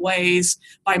 different ways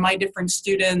by my different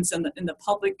students and the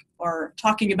public are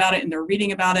talking about it and they're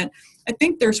reading about it, I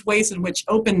think there's ways in which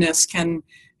openness can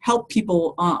help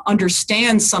people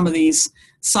understand some of these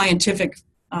scientific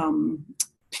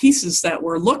pieces that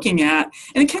we're looking at,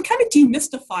 and it can kind of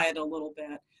demystify it a little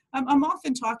bit. I'm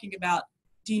often talking about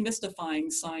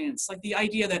demystifying science, like the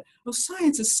idea that, oh,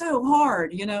 science is so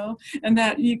hard, and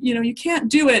that you can't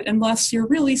do it unless you're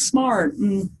really smart,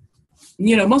 and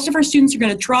most of our students are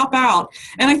going to drop out.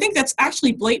 And I think that's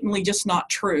actually blatantly just not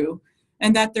true,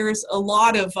 and that there's a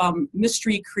lot of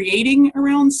mystery creating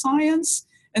around science.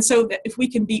 And so that if we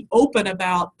can be open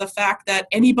about the fact that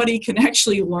anybody can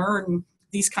actually learn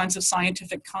these kinds of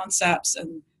scientific concepts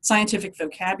and scientific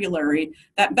vocabulary,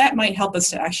 that might help us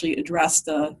to actually address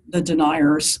the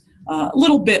deniers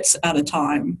little bits at a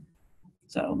time.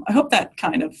 So I hope that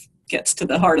kind of gets to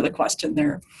the heart of the question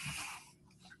there.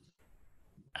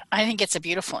 I think it's a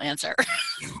beautiful answer.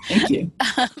 Thank you.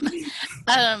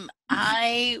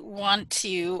 I want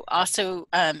to also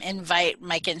invite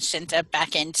Mike and Shinta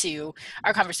back into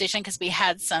our conversation because we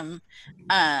had some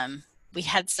we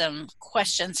had some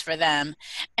questions for them.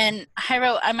 And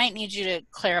Jairo, I might need you to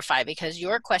clarify, because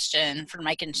your question for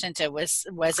Mike and Shinta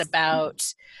was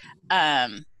about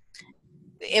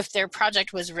if their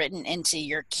project was written into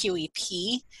your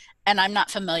QEP, and I'm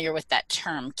not familiar with that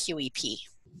term, QEP.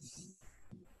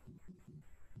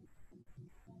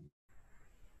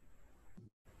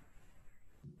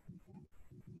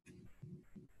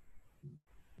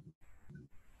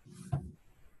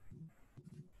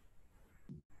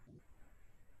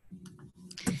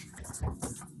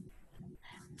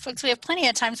 Folks, we have plenty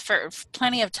of time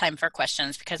for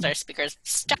questions, because our speakers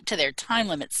stuck to their time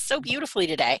limits so beautifully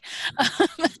today.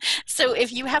 So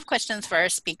if you have questions for our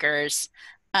speakers,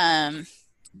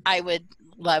 I would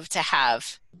love to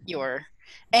have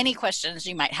any questions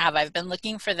you might have. I've been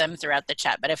looking for them throughout the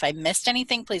chat, but if I missed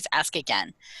anything, please ask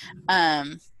again.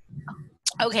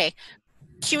 Okay,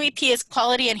 QEP is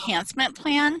Quality Enhancement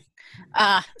Plan.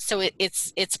 So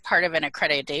it's part of an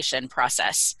accreditation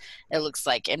process, it looks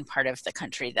like, in part of the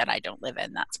country that I don't live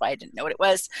in. That's why I didn't know what it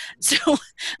was. So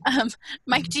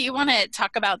Mike, do you want to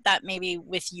talk about that maybe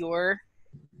with your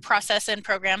process and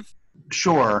program?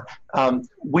 Sure.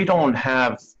 We don't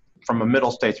have, from a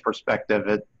Middle States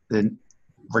perspective, the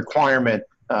requirement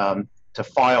to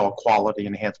file a quality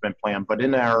enhancement plan, but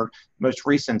in our most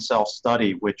recent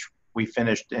self-study, which we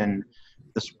finished in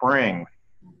the spring,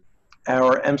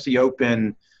 our MC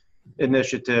Open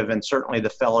initiative and certainly the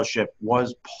fellowship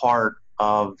was part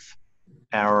of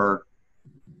our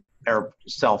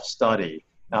self-study,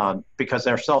 because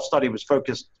our self-study was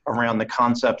focused around the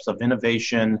concepts of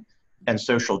innovation and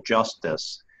social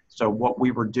justice. So what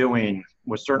we were doing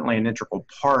was certainly an integral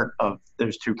part of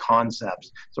those two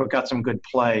concepts. So it got some good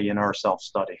play in our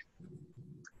self-study.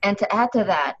 And to add to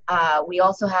that, we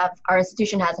also have, our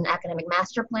institution has an academic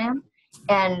master plan,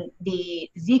 and the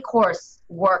Z course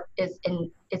work is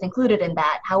included in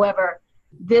that. However,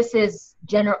 this is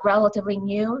relatively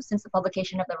new since the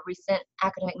publication of the recent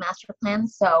academic master plan.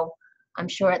 So I'm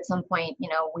sure at some point,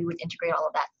 we would integrate all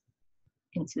of that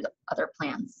into the other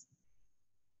plans.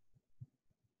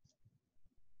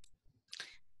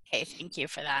 Okay, thank you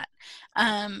for that.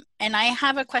 And I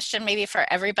have a question maybe for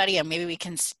everybody, and maybe we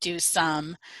can do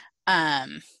some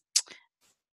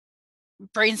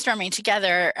brainstorming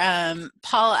together.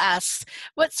 Paul asks,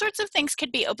 what sorts of things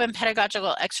could be open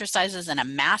pedagogical exercises in a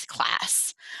math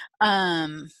class?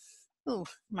 Ooh,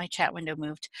 my chat window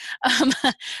moved.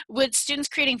 Would students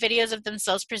creating videos of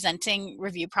themselves presenting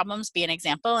review problems be an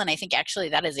example? And I think actually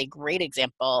that is a great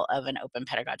example of an open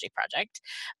pedagogy project,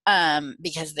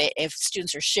 because if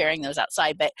students are sharing those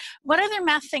outside. But what other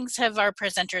math things have our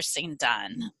presenters seen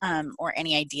done, or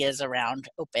any ideas around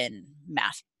open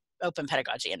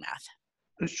pedagogy and math?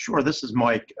 Sure, this is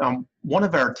Mike. One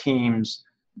of our teams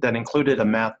that included a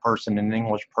math person, an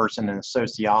English person, and a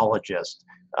sociologist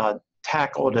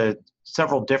tackled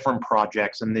several different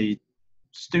projects, and the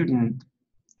student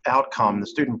outcome, the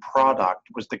student product,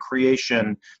 was the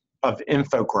creation of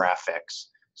infographics.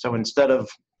 So instead of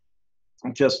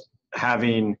just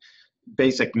having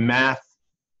basic math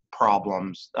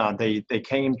problems, they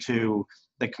came to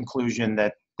the conclusion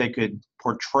that they could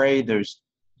portray those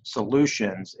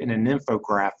solutions in an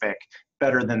infographic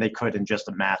better than they could in just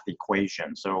a math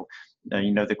equation. So,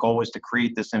 the goal was to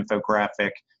create this infographic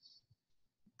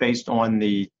based on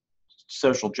the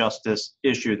social justice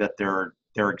issue that they're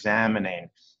examining,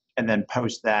 and then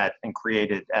post that and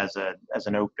create it as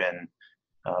an open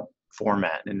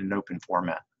format, in an open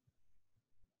format.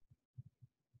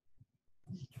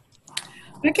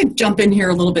 I could jump in here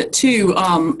a little bit too.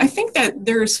 I think that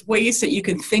there's ways that you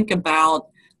can think about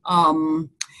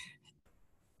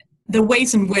the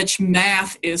ways in which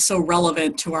math is so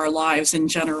relevant to our lives in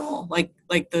general. Like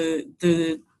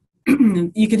the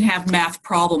you can have math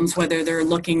problems, whether they're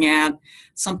looking at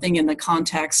something in the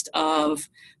context of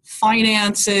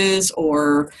finances,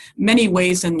 or many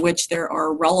ways in which there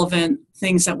are relevant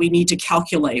things that we need to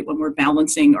calculate when we're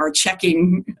balancing our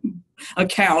checking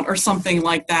account or something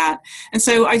like that. And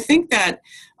so I think that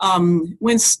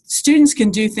when students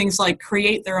can do things like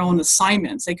create their own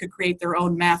assignments, they could create their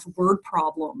own math word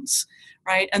problems,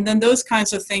 right? And then those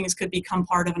kinds of things could become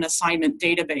part of an assignment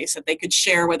database that they could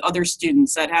share with other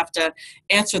students that have to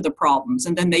answer the problems,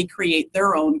 and then they create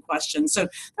their own questions. So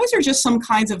those are just some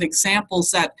kinds of examples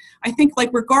that I think,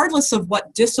 like, regardless of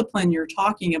what discipline you're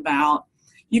talking about,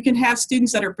 you can have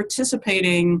students that are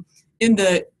participating in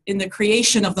the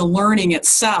creation of the learning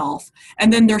itself,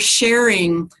 and then they're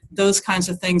sharing those kinds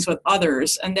of things with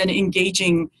others, and then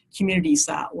engaging communities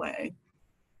that way.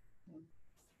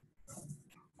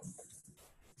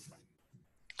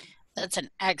 That's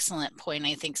an excellent point.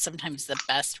 I think sometimes the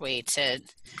best way to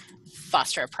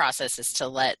foster a process is to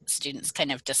let students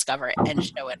kind of discover it and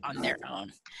show it on their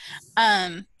own.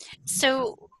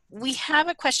 So we have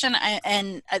a question,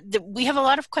 and we have a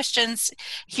lot of questions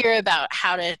here about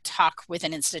how to talk with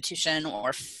an institution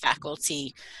or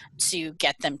faculty to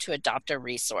get them to adopt a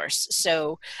resource.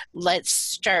 So let's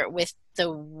start with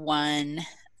the one,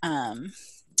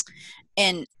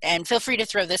 and feel free to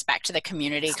throw this back to the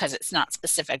community because it's not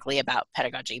specifically about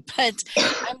pedagogy, but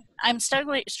I'm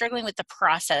struggling with the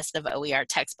process of OER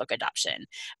textbook adoption.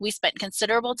 We spent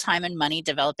considerable time and money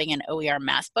developing an OER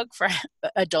math book for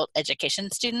adult education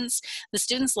students. The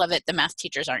students love it, the math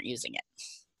teachers aren't using it.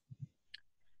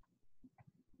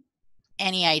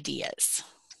 Any ideas?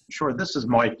 Sure, this is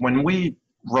Mike. When we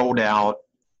rolled out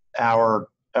our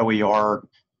OER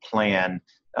plan,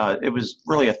 it was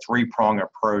really a three-prong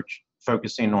approach,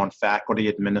 focusing on faculty,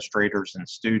 administrators, and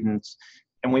students.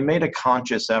 And we made a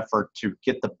conscious effort to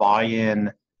get the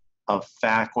buy-in of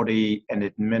faculty and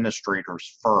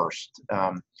administrators first.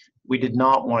 We did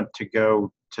not want to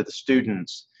go to the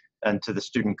students and to the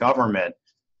student government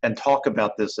and talk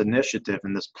about this initiative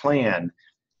and this plan,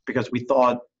 because we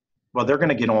thought, well, they're going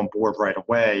to get on board right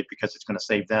away because it's going to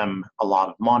save them a lot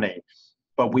of money,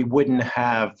 but we wouldn't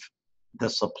have the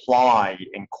supply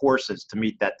in courses to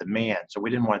meet that demand. So we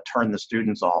didn't want to turn the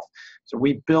students off. So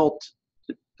we built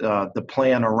the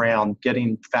plan around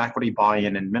getting faculty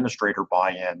buy-in, administrator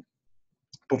buy-in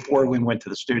before we went to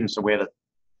the students. So we had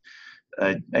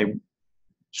a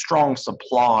strong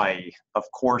supply of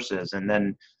courses, and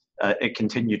then it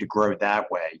continued to grow that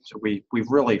way. So we've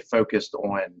really focused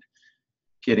on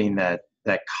getting that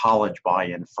college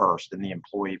buy-in first and the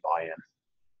employee buy-in.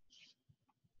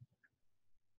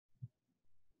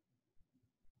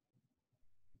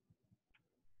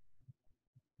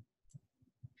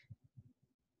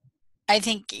 I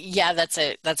think, yeah, that's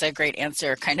a great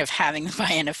answer. Kind of having the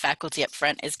buy-in of faculty up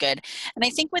front is good. And I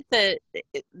think with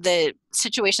the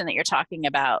situation that you're talking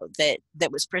about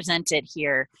that was presented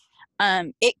here,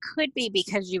 it could be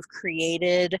because you've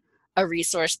created a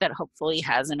resource that hopefully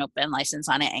has an open license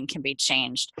on it and can be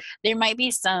changed. There might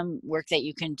be some work that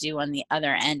you can do on the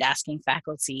other end, asking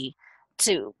faculty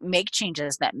to make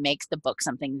changes that make the book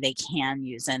something they can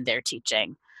use in their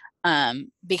teaching.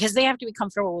 Because they have to be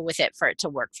comfortable with it for it to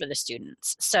work for the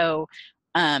students. So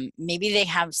maybe they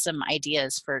have some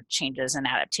ideas for changes and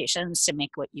adaptations to make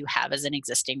what you have as an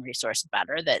existing resource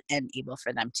better and able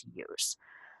for them to use.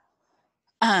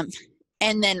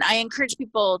 And then I encourage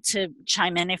people to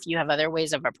chime in if you have other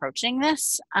ways of approaching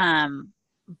this.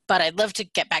 But I'd love to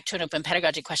get back to an open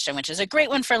pedagogy question, which is a great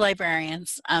one for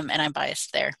librarians, and I'm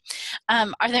biased there.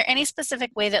 Are there any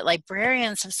specific way that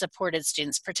librarians have supported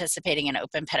students participating in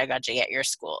open pedagogy at your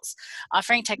schools?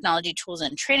 Offering technology tools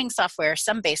and training software,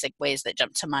 some basic ways that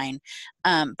jump to mind,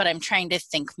 but I'm trying to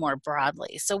think more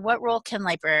broadly. So what role can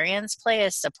librarians play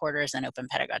as supporters in open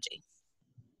pedagogy?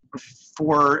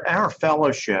 For our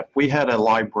fellowship, we had a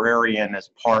librarian as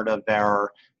part of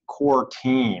our core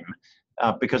team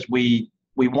because we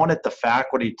wanted the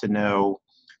faculty to know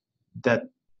that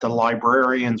the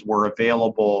librarians were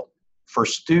available for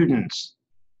students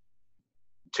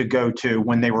to go to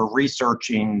when they were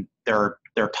researching their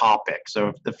topic. So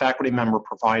if the faculty member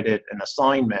provided an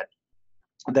assignment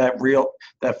that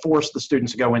forced the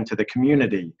students to go into the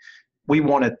community, we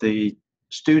wanted the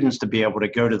students to be able to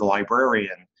go to the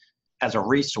librarian as a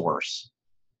resource.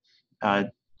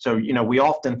 So, we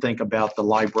often think about the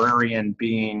librarian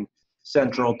being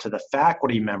central to the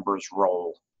faculty member's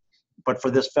role, but for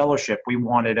this fellowship, we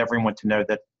wanted everyone to know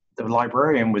that the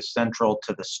librarian was central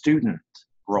to the student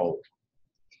role.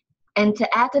 And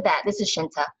to add to that, this is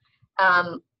Shinta.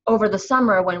 Over the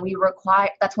summer, when we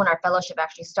that's when our fellowship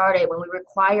actually started, when we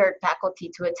required faculty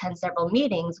to attend several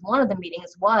meetings, one of the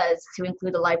meetings was to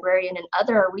include the librarian and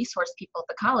other resource people at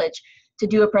the college to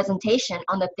do a presentation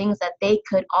on the things that they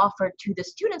could offer to the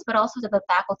students, but also to the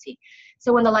faculty.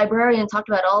 So when the librarian talked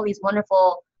about all these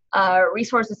wonderful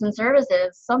resources and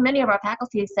services, so many of our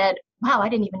faculty said, wow, I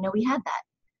didn't even know we had that.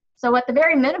 So at the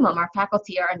very minimum, our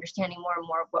faculty are understanding more and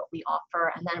more of what we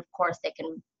offer, and then of course they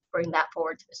can bring that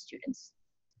forward to the students.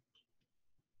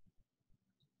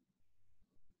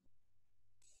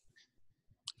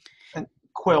 And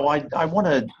Quill, I want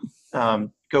to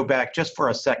go back just for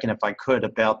a second, if I could,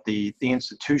 about the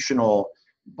institutional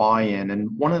buy-in. And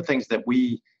one of the things that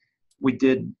we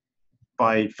did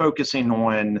by focusing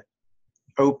on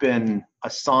open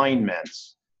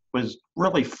assignments was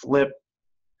really flip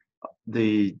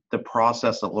the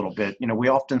process a little bit. We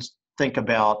often think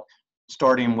about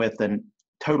starting with a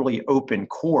totally open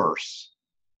course,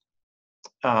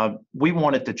 we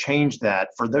wanted to change that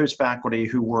for those faculty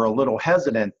who were a little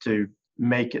hesitant to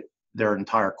make it their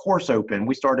entire course open.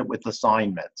 We started with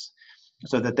assignments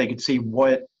so that they could see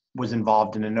what was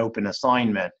involved in an open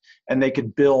assignment, and they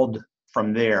could build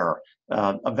from there,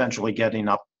 eventually getting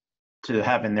up to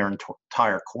having their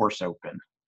entire course open.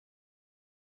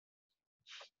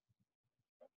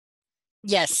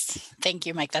 Yes, thank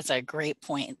you, Mike. That's a great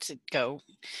point to go.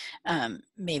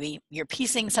 Maybe you're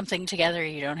piecing something together.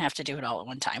 You don't have to do it all at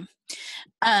one time.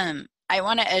 I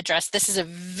want to address, this is a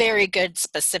very good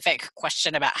specific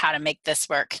question about how to make this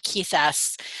work. Keith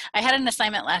asks, I had an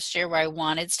assignment last year where I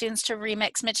wanted students to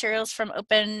remix materials from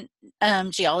open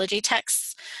geology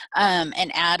texts and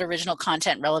add original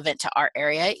content relevant to our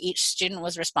area. Each student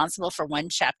was responsible for one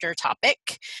chapter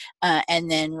topic and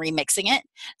then remixing it.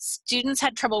 Students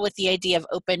had trouble with the idea of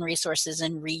open resources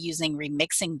and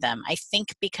remixing them. I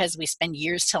think because we spend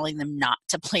years telling them not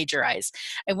to plagiarize.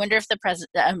 I wonder if the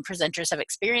presenters have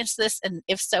experienced this, and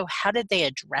if so, how did they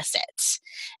address it?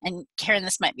 And Karen,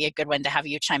 this might be a good one to have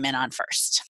you chime in on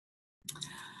first.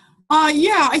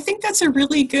 Yeah, I think that's a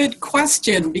really good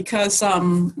question because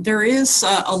there is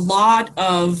a lot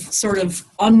of sort of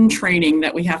untraining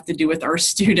that we have to do with our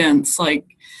students, like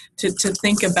to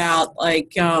think about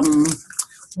like,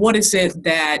 what is it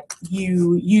that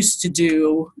you used to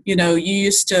do? You know, you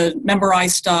used to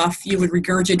memorize stuff, you would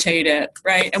regurgitate it,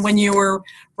 right? And when you were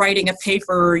writing a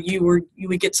paper, you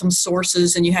would get some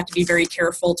sources and you had to be very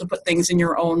careful to put things in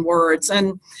your own words.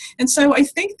 And so I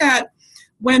think that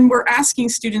when we're asking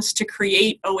students to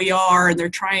create OER and they're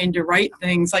trying to write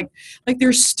things, like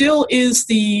there still is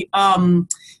the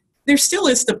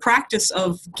practice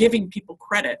of giving people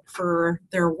credit for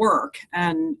their work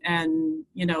and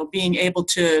you know, being able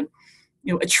to,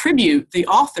 you know, attribute the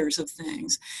authors of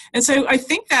things. And so I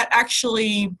think that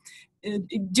actually,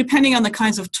 depending on the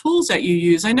kinds of tools that you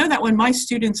use, I know that when my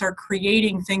students are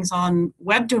creating things on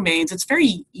web domains, it's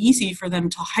very easy for them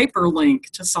to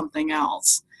hyperlink to something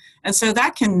else. And so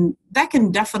that can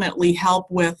definitely help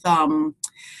with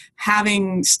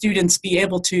having students be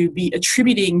able to be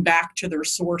attributing back to their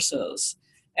sources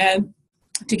and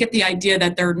to get the idea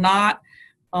that they're not,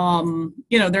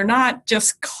 you know, they're not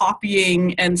just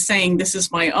copying and saying this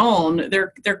is my own.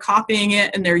 They're copying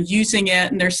it and they're using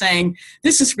it and they're saying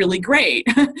this is really great.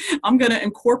 I'm going to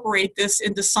incorporate this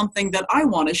into something that I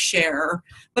want to share,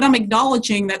 but I'm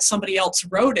acknowledging that somebody else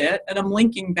wrote it and I'm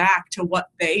linking back to what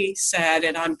they said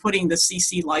and I'm putting the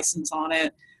CC license on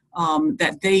it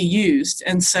that they used.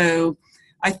 And so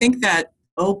I think that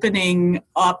opening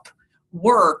up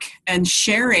work and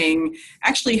sharing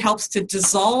actually helps to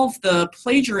dissolve the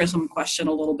plagiarism question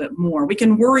a little bit more. We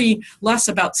can worry less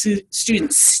about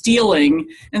students stealing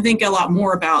and think a lot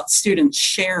more about students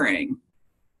sharing.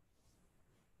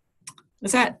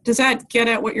 Does that get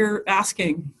at what you're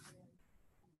asking?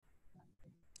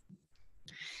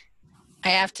 I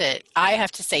have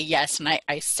to say yes, and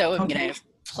I so am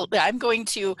Okay. I'm going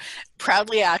to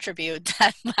proudly attribute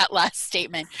that last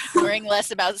statement. Worrying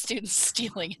less about students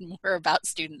stealing and more about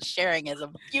students sharing is a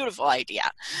beautiful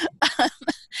idea.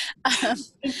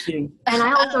 Thank you. And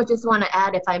I also just want to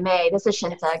add, if I may, this is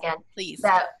Shinta again, Please.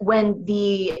 that when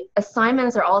the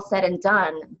assignments are all said and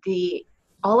done,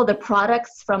 all of the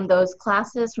products from those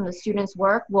classes, from the students'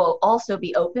 work, will also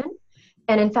be open.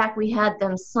 And in fact, we had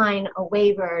them sign a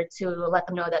waiver to let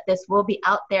them know that this will be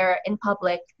out there in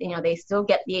public. You know, they still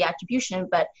get the attribution,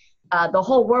 but the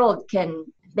whole world can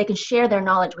share their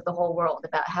knowledge with the whole world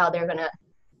about how they're going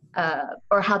to,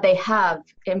 or how they have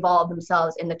involved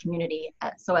themselves in the community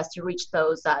so as to reach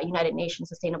those United Nations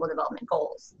Sustainable Development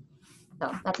Goals.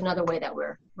 So that's another way that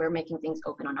we're making things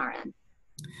open on our end.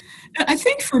 I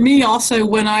think for me also,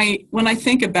 when I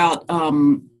think about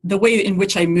the way in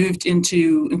which I moved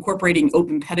into incorporating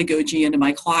open pedagogy into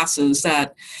my classes,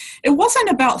 that it wasn't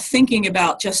about thinking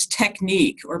about just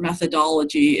technique or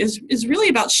methodology, is really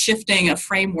about shifting a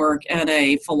framework and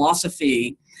a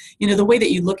philosophy. You know, the way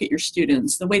that you look at your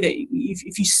students, the way that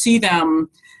if you see them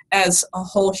as a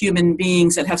whole human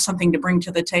beings that have something to bring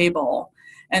to the table,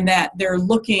 and that they're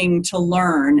looking to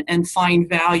learn and find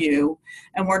value,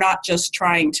 and we're not just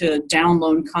trying to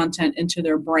download content into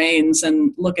their brains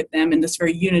and look at them in this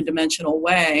very unidimensional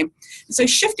way. And so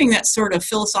shifting that sort of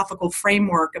philosophical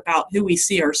framework about who we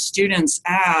see our students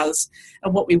as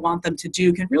and what we want them to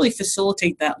do can really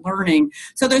facilitate that learning.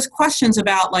 So those questions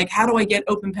about, like, how do I get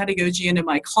open pedagogy into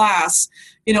my class?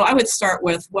 You know, I would start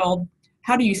with, well,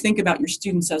 how do you think about your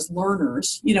students as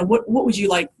learners? You know, what would you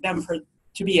like them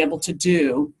to be able to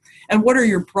do? And what are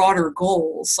your broader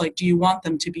goals? Like, do you want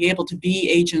them to be able to be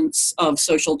agents of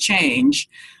social change?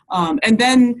 And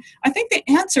then I think the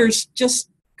answers just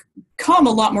come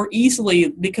a lot more easily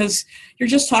because you're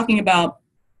just talking about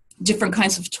different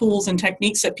kinds of tools and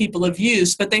techniques that people have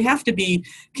used, but they have to be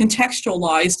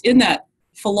contextualized in that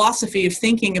philosophy of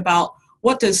thinking about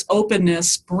what does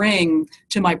openness bring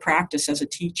to my practice as a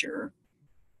teacher.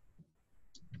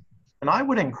 And I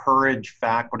would encourage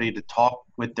faculty to talk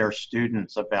with their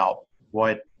students about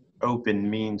what open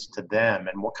means to them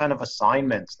and what kind of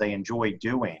assignments they enjoy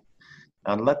doing,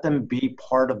 and let them be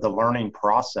part of the learning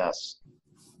process.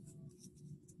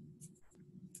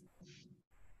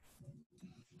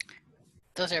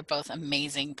 Those are both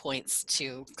amazing points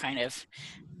to kind of,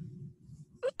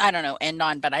 I don't know, end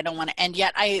on, but I don't want to end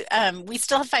yet. We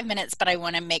still have 5 minutes, but I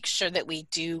want to make sure that we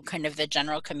do kind of the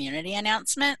general community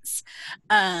announcements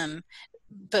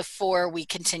before we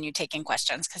continue taking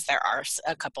questions, because there are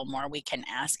a couple more we can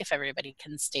ask if everybody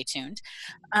can stay tuned.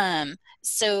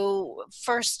 So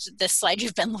first, the slide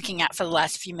you've been looking at for the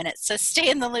last few minutes says stay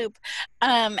in the loop.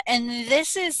 And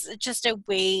this is just a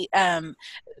way,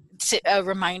 a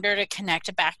reminder to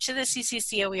connect back to the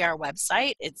CCCOER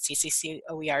website. It's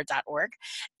cccoer.org,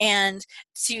 and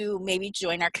to maybe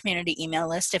join our community email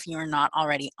list if you are not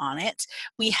already on it.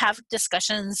 We have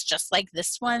discussions just like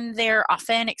this one there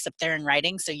often, except they're in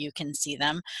writing so you can see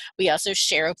them. We also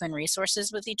share open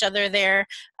resources with each other there,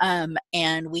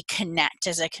 and we connect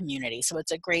as a community. So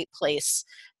it's a great place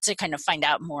to kind of find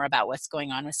out more about what's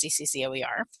going on with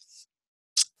CCCOER.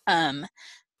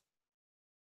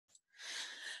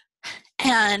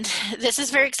 And this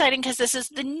is very exciting because this is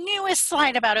the newest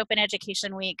slide about Open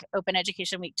Education Week. Open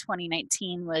Education Week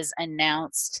 2019 was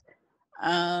announced, I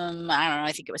don't know,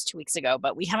 I think it was 2 weeks ago,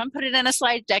 but we haven't put it in a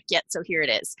slide deck yet, so here it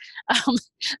is.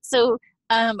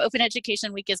 Open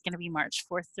Education Week is going to be March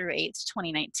 4th through 8th,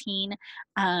 2019.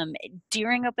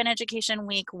 During Open Education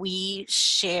Week, we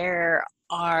share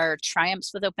our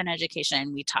triumphs with open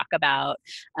education. We talk about,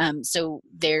 so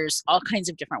there's all kinds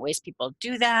of different ways people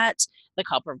do that. The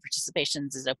call for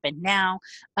participations is open now.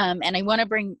 And I want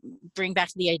to bring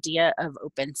back the idea of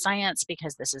open science,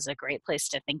 because this is a great place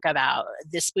to think about.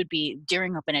 This would be,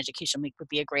 during Open Education Week, would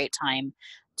be a great time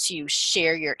to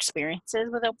share your experiences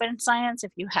with open science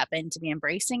if you happen to be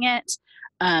embracing it,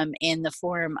 in the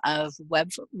form of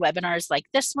webinars like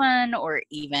this one, or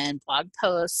even blog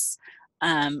posts.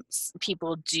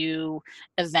 People do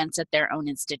events at their own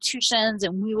institutions,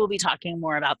 and we will be talking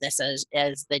more about this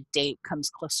as the date comes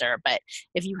closer. But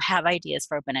if you have ideas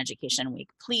for Open Education Week,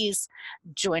 please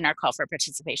join our call for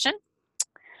participation.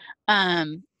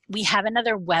 We have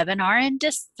another webinar in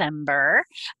December.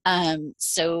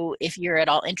 So if you're at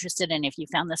all interested and if you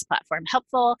found this platform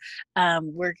helpful,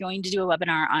 we're going to do a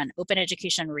webinar on open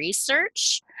education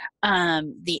research,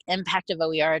 the impact of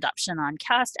OER adoption on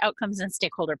CAST outcomes and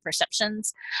stakeholder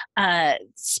perceptions.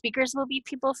 Speakers will be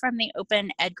people from the Open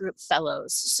Ed Group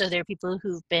Fellows. So they're people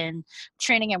who've been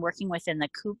training and working within the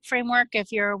COOP framework.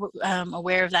 If you're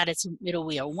aware of that, it'll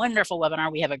be a wonderful webinar.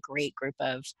 We have a great group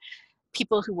of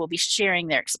people who will be sharing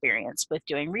their experience with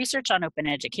doing research on open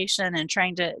education and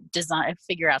trying to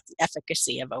figure out the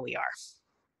efficacy of OER.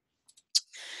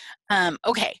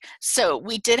 Okay, so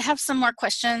we did have some more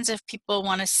questions if people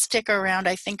want to stick around.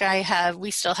 I think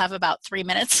we still have about 3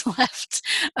 minutes left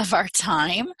of our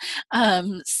time.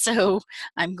 So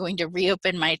I'm going to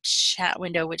reopen my chat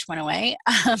window, which went away.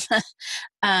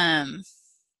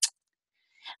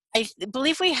 I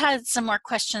believe we had some more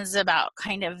questions about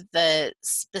kind of the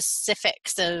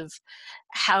specifics of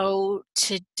how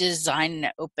to design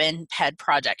an open PED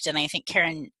project. And I think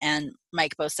Karen and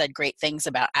Mike both said great things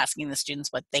about asking the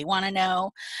students what they want to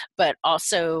know, but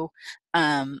also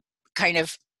kind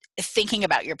of thinking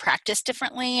about your practice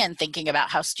differently and thinking about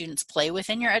how students play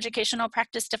within your educational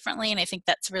practice differently. And I think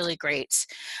that's really great.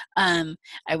 I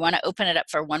want to open it up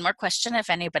for one more question.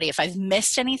 If I've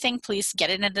missed anything, please get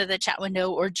it into the chat window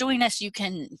or join us. You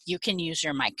can use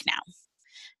your mic now.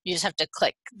 You just have to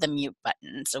click the mute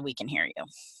button so we can hear you.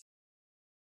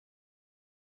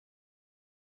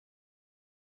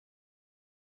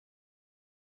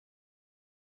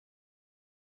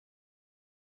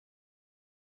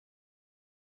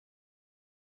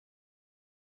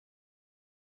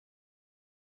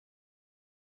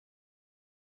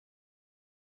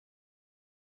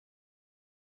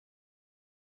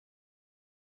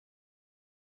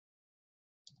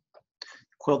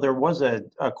 Quill, there was a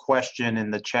question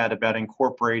in the chat about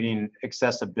incorporating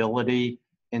accessibility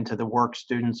into the work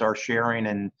students are sharing,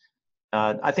 and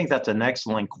I think that's an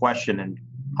excellent question. And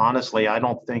honestly, I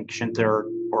don't think Shinta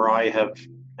or I have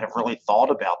really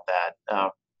thought about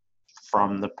that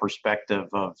from the perspective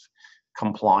of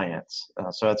compliance.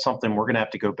 So that's something we're going to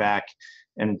have to go back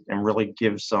and really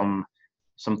give some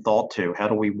some thought to. How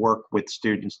do we work with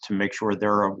students to make sure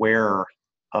they're aware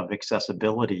of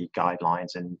accessibility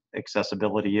guidelines and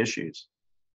accessibility issues?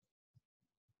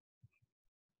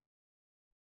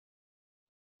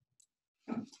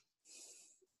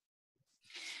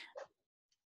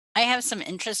 I have some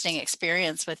interesting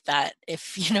experience with that,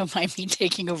 if you don't mind me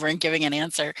taking over and giving an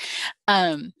answer.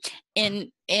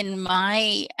 In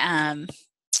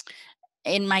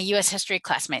my U.S. history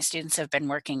class, my students have been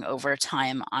working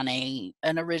overtime on an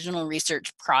original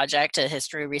research project, a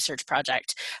history research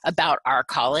project about our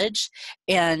college.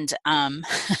 And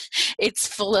it's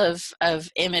full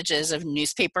of images of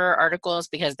newspaper articles,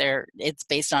 because it's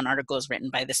based on articles written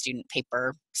by the student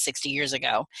paper 60 years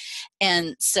ago.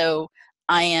 And so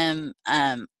I am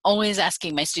always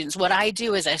asking my students, what I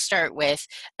do is I start with,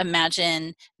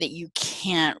 imagine that you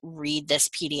can't read this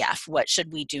PDF. What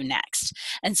should we do next?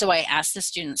 And so I ask the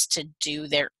students to do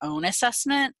their own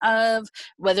assessment of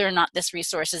whether or not this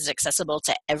resource is accessible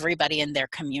to everybody in their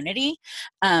community.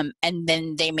 And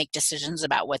then they make decisions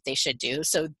about what they should do.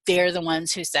 So they're the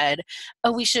ones who said,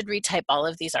 oh, we should retype all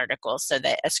of these articles so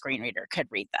that a screen reader could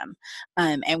read them.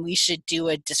 And we should do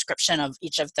a description of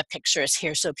each of the pictures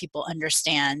here so people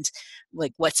understand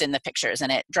like what's in the pictures,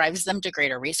 and it drives them to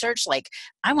greater research. Like,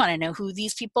 I want to know who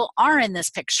these people are in this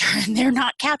picture, and they're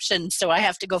not captioned, so I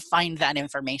have to go find that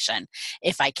information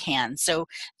if I can. So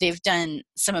they've done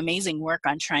some amazing work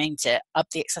on trying to up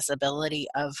the accessibility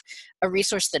of a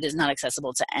resource that is not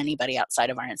accessible to anybody outside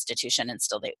of our institution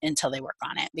until they work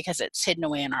on it, because it's hidden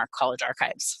away in our college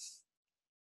archives.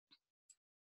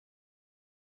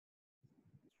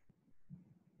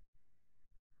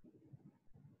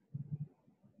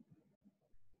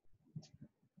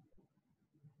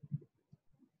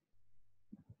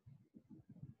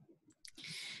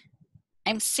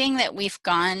 I'm seeing that we've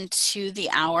gone to the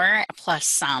hour plus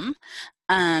some.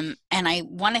 And I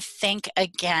want to thank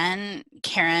again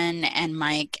Karen and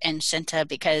Mike and Shinta,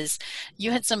 because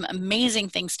you had some amazing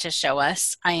things to show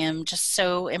us. I am just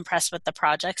so impressed with the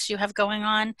projects you have going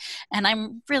on, and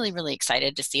I'm really, really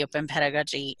excited to see open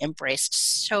pedagogy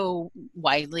embraced so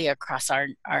widely across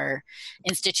our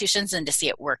institutions and to see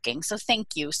it working. So thank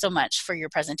you so much for your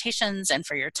presentations and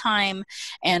for your time,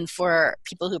 and for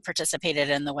people who participated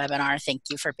in the webinar. Thank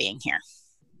you for being here.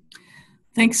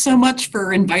 Thanks so much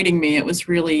for inviting me. It was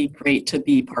really great to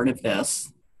be part of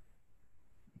this.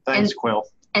 Thanks, Quill.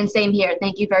 And same here.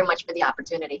 Thank you very much for the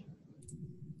opportunity.